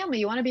have a family.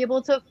 You want to be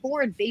able to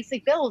afford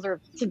basic bills or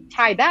to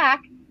tie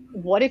back.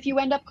 What if you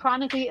end up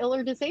chronically ill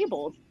or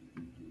disabled?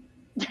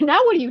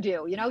 Now what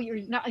do? You know,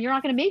 you're not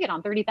going to make it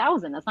on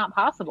 30,000. That's not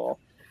possible.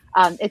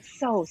 It's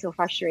so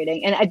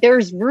frustrating. And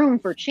there's room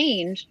for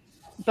change,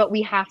 but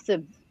we have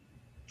to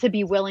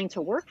be willing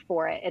to work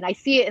for it. And I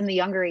see it in the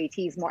younger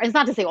ATs more. It's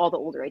not to say all the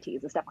older ATs,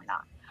 it's definitely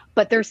not.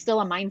 But there's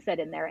still a mindset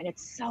in there, and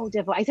it's so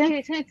difficult. I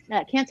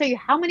can't tell you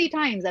how many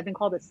times I've been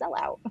called a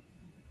sellout.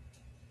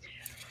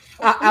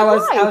 I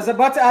was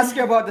about to ask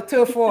you about the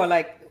turf war,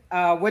 like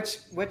which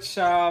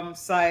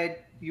side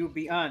you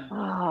be on,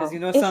 because you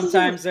know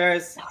sometimes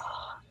there's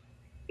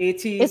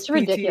ATs. It's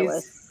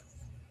ridiculous.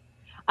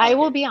 I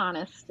will be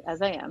honest,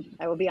 as I am.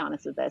 I will be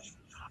honest with this.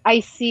 I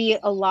see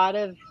a lot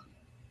of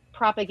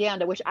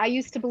propaganda, which I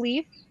used to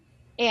believe,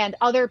 and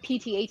other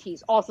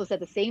PTATs also said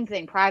the same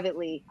thing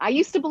privately. I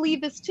used to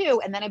believe this too,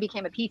 and then I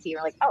became a PT.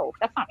 You're like, oh,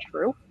 that's not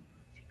true.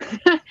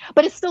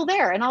 but it's still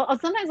there. And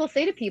sometimes I'll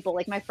say to people,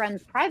 like my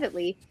friends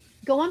privately,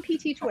 go on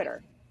PT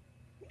Twitter,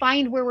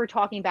 find where we're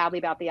talking badly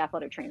about the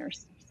athletic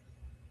trainers.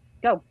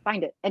 Go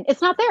find it. And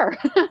it's not there.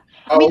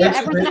 I mean,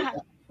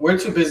 we're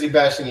too busy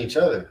bashing each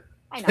other.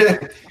 I know.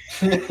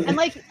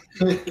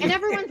 And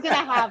everyone's going to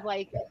have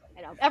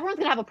everyone's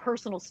going to have a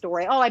personal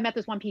story. Oh, I met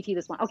this one PT,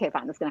 this one. Okay,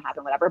 fine. That's going to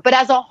happen, whatever. But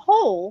as a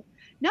whole,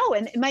 no.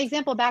 And my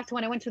example back to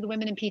when I went to the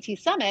Women in PT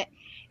Summit,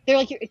 they're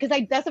like, because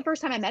that's the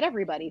first time I met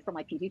everybody from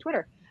like PT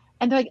Twitter.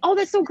 And they're like, oh,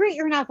 that's so great.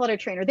 You're an athletic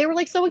trainer. They were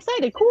like, so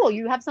excited. Cool.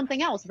 You have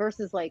something else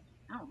versus like,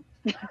 oh,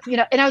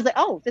 and I was like,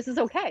 oh, this is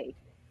okay.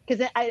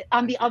 Because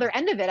on the other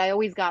end of it, I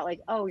always got like,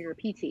 oh, you're a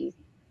PT.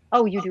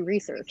 Oh, you do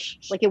research.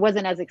 Like it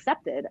wasn't as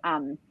accepted,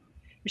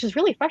 which is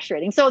really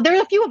frustrating. So there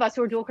are a few of us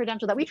who are dual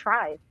credential that we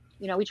try.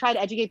 We try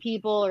to educate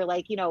people or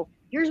like,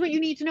 here's what you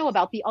need to know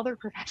about the other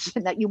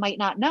profession that you might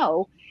not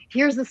know.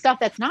 Here's the stuff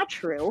that's not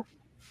true.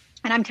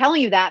 And I'm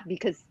telling you that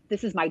because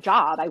this is my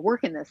job. I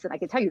work in this and I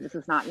can tell you this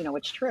is not,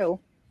 it's true.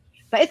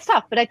 But it's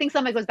tough. But I think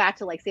some of it goes back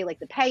to like, say, like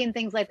the pay and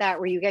things like that,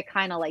 where you get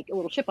kind of like a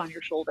little chip on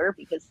your shoulder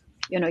because,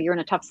 you're in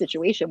a tough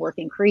situation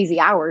working crazy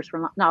hours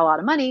for not a lot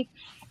of money.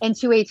 And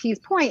to AT's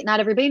point, not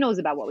everybody knows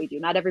about what we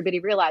do. Not everybody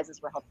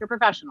realizes we're healthcare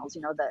professionals.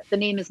 The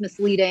name is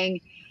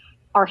misleading.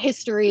 Our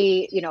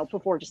history,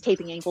 before just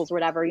taping ankles or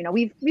whatever,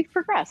 we've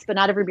progressed, but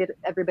not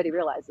everybody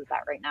realizes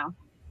that right now.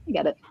 I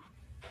get it.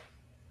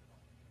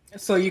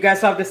 So you guys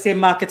have the same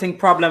marketing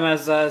problem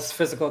as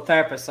physical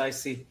therapists, I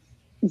see.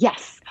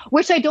 Yes,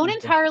 which I don't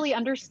entirely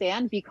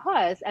understand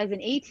because as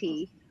an AT,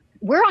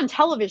 we're on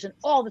television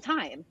all the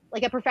time.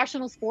 Like at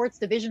professional sports,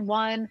 Division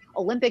I,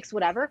 Olympics,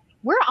 whatever,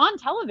 we're on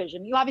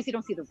television. You obviously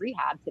don't see the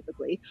rehab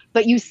typically,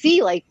 but you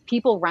see like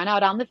people run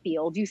out on the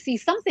field. You see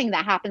something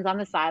that happens on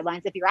the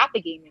sidelines. If you're at the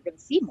game, you're going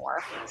to see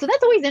more. So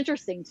that's always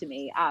interesting to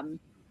me,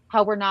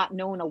 how we're not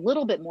known a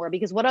little bit more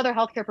because what other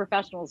healthcare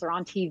professionals are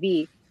on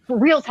TV, for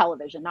real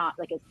television, not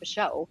like a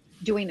show,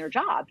 doing their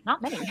job?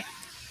 Not many.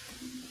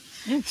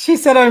 She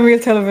said on real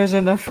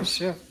television, that's for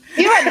sure.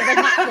 You know what I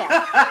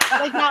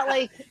mean? Like not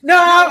like. No,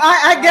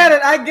 I get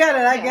it. I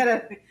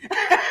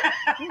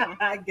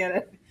get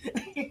it.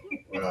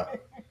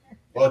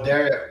 Well,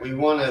 Daria, we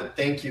want to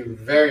thank you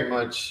very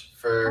much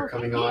for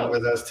coming on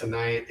with us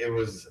tonight. It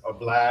was a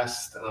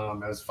blast. It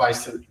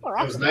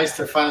was nice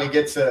to finally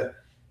get to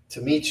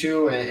meet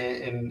you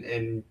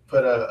and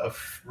put a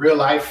real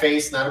life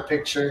face, not a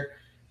picture,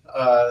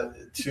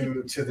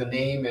 to the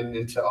name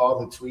and to all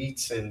the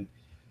tweets and.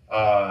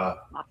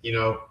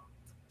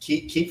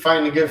 Keep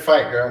fighting a good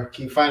fight, girl.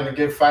 Keep fighting a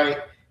good fight.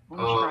 I'm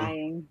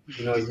trying.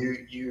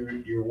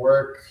 Your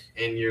work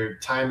and your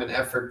time and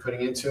effort putting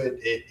into it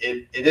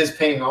is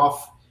paying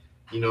off.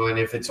 And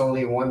if it's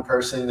only one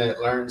person that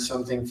learns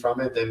something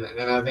from it, then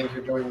I think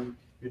you're doing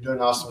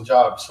an awesome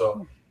job.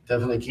 So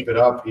definitely keep it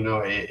up.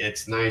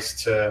 It's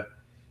nice to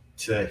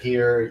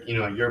hear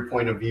your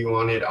point of view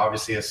on it.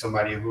 Obviously, as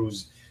somebody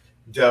who's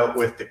dealt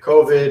with the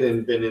COVID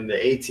and been in the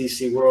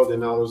ATC world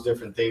and all those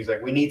different things.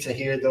 Like we need to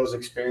hear those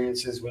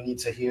experiences. We need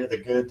to hear the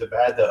good, the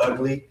bad, the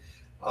ugly,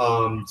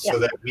 so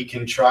that we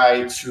can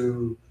try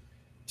to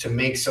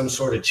make some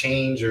sort of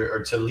change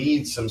or to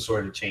lead some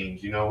sort of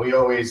change. We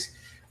always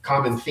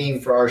common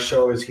theme for our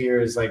show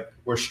is like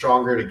we're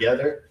stronger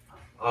together.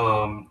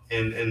 And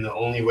the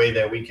only way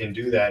that we can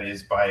do that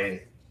is by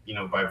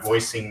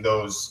voicing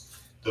those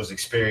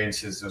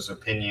experiences, those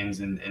opinions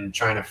and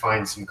trying to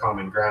find some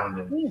common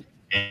ground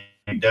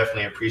and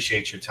definitely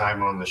appreciate your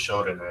time on the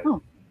show tonight.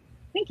 Oh,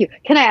 thank you.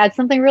 Can I add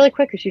something really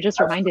quick? Because you just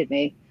reminded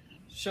me.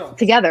 Sure.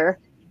 Together,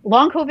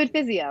 long COVID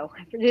physio.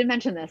 I didn't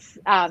mention this.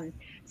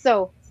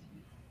 So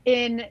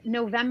in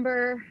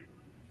November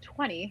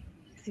 20,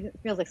 it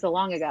feels like so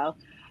long ago,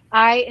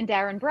 I and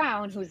Darren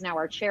Brown, who's now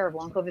our chair of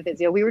long COVID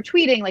physio, we were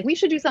tweeting like we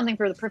should do something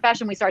for the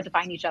profession. We started to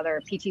find each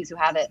other, PTs who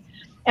have it.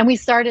 And we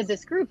started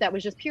this group that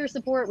was just peer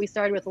support. We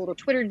started with a little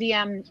Twitter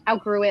DM,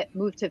 outgrew it,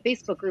 moved to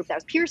Facebook group that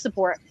was peer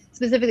support,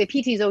 specifically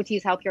PTs,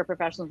 OTs, healthcare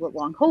professionals with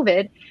long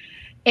COVID.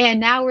 And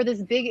now we're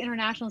this big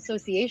international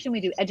association. We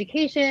do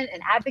education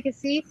and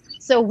advocacy.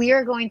 So we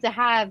are going to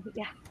have,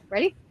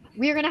 ready?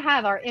 We are going to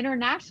have our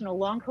international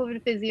long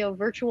COVID physio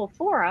virtual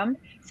forum,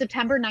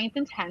 September 9th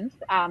and 10th,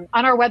 on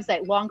our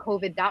website,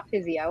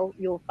 longcovid.physio.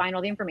 You'll find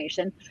all the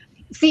information.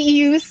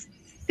 CEUs,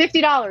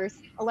 $50,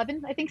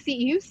 11, I think,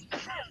 CEUs.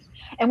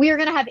 And we are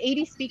going to have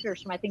 80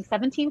 speakers from, I think,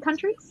 17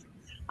 countries.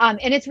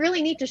 And it's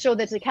really neat to show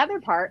the together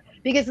part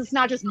because it's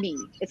not just me.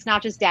 It's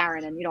not just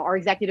Darren and, our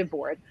executive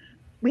board.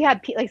 We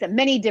have, like I said,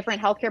 many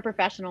different healthcare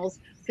professionals,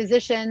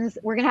 physicians.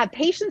 We're going to have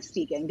patients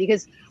speaking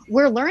because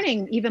we're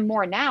learning even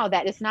more now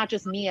that it's not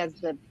just me as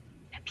the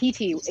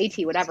PT,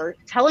 AT, whatever,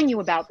 telling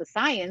you about the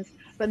science,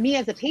 but me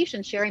as a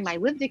patient sharing my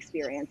lived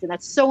experience. And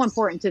that's so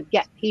important to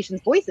get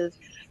patients' voices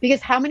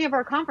because how many of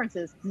our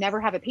conferences never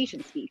have a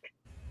patient speak?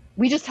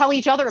 We just tell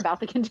each other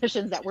about the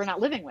conditions that we're not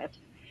living with.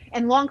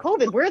 And long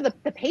COVID,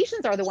 the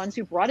patients are the ones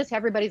who brought it to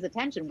everybody's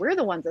attention. We're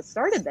the ones that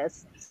started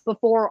this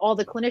before all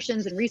the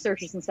clinicians and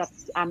researchers and stuff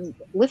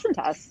listened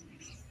to us.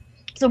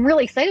 So I'm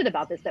really excited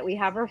about this, that we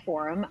have our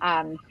forum.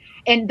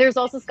 And there's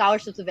also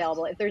scholarships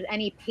available. If there's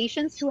any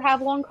patients who have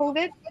long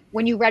COVID,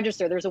 when you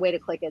register, there's a way to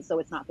click it so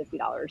it's not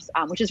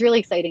 $50, which is really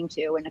exciting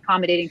too, and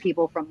accommodating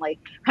people from like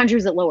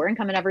countries at lower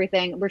income and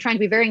everything. We're trying to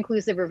be very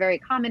inclusive. We're very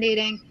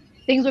accommodating.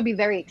 Things would be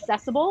very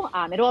accessible.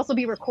 It'll also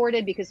be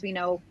recorded because we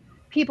know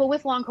people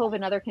with long COVID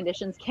and other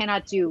conditions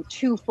cannot do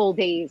 2 full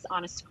days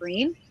on a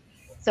screen.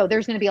 So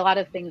there's going to be a lot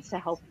of things to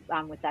help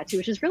with that too,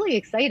 which is really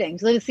exciting.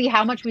 So to see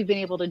how much we've been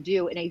able to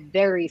do in a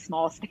very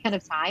small span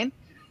of time.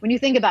 When you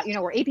think about,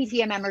 we're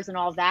APTA members and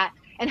all of that,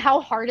 and how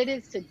hard it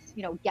is to,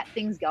 get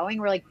things going.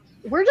 We're like,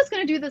 we're just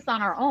going to do this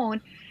on our own.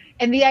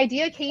 And the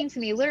idea came to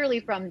me literally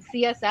from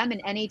CSM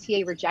and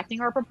NATA rejecting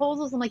our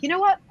proposals. I'm like, you know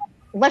what?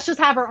 Let's just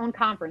have our own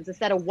conference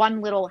instead of one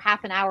little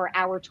half an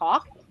hour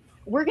talk.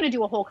 We're going to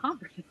do a whole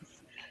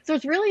conference. So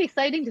it's really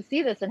exciting to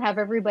see this and have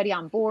everybody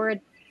on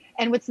board.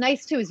 And what's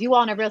nice too is you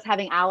all and everybody else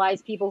having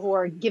allies, people who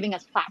are giving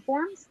us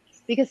platforms,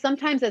 because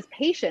sometimes as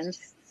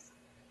patients,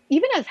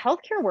 even as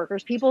healthcare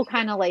workers, people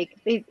kind of like,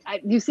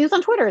 you see this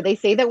on Twitter, they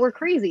say that we're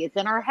crazy. It's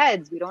in our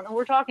heads. We don't know what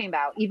we're talking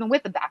about, even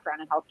with the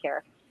background in healthcare.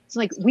 So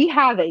like we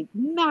have a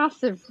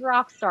massive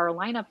rock star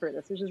lineup for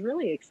this, which is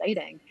really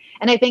exciting.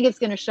 And I think it's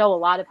going to show a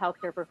lot of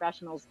healthcare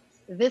professionals,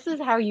 this is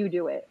how you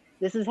do it.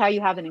 This is how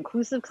you have an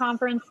inclusive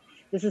conference.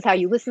 This is how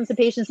you listen to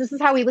patients. This is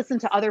how we listen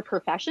to other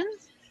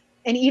professions.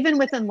 And even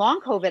within long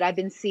COVID, I've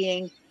been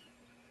seeing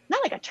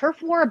not like a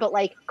turf war, but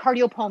like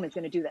cardiopulmonary is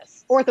going to do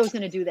this, ortho is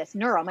going to do this,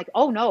 neuro. I'm like,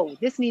 oh no,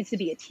 this needs to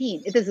be a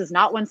team. This is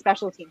not one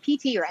specialty in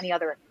PT or any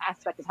other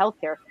aspect of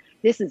healthcare.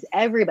 This is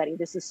everybody.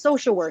 This is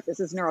social work. This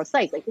is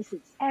neuropsych. Like this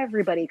is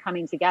everybody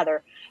coming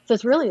together. So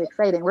it's really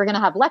exciting. We're going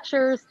to have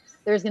lectures.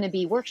 There's going to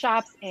be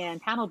workshops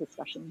and panel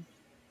discussions.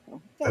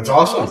 So, That's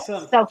awesome.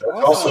 So, that's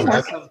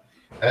awesome.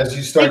 As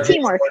you start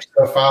getting more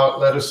stuff out,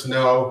 let us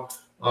know.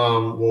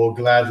 We'll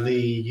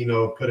gladly,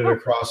 put it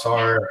across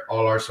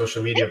all our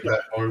social media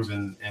platforms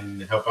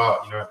and help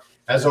out.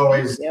 As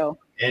always,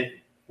 and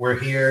we're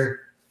here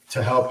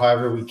to help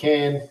however we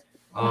can.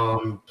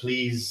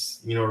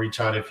 Please, reach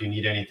out if you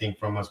need anything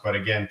from us. But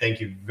again,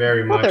 thank you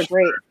very much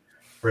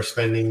for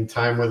spending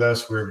time with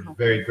us. We're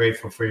very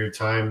grateful for your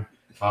time.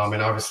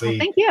 And obviously,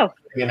 thank you.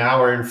 An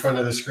hour in front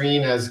of the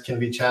screen as can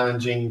be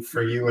challenging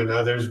for you and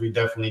others. We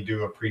definitely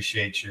do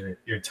appreciate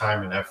your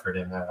time and effort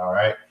in that. All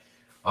right.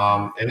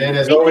 And then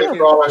as always,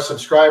 for all our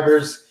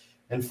subscribers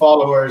and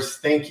followers,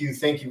 thank you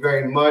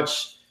very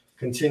much.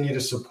 Continue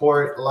to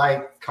support,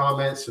 like,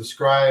 comment,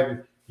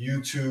 subscribe,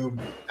 YouTube,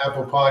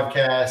 Apple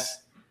Podcasts,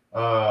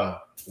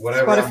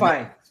 whatever.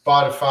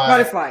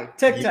 Spotify,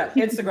 TikTok,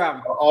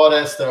 Instagram, all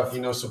that stuff,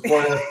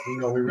 support us.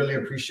 We really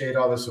appreciate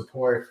all the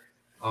support.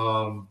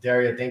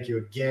 Daria, thank you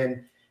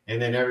again.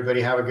 And then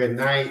everybody have a good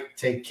night.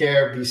 Take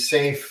care, be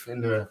safe,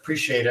 and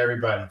appreciate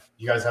everybody.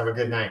 You guys have a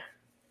good night.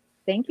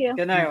 Thank you.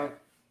 Good night.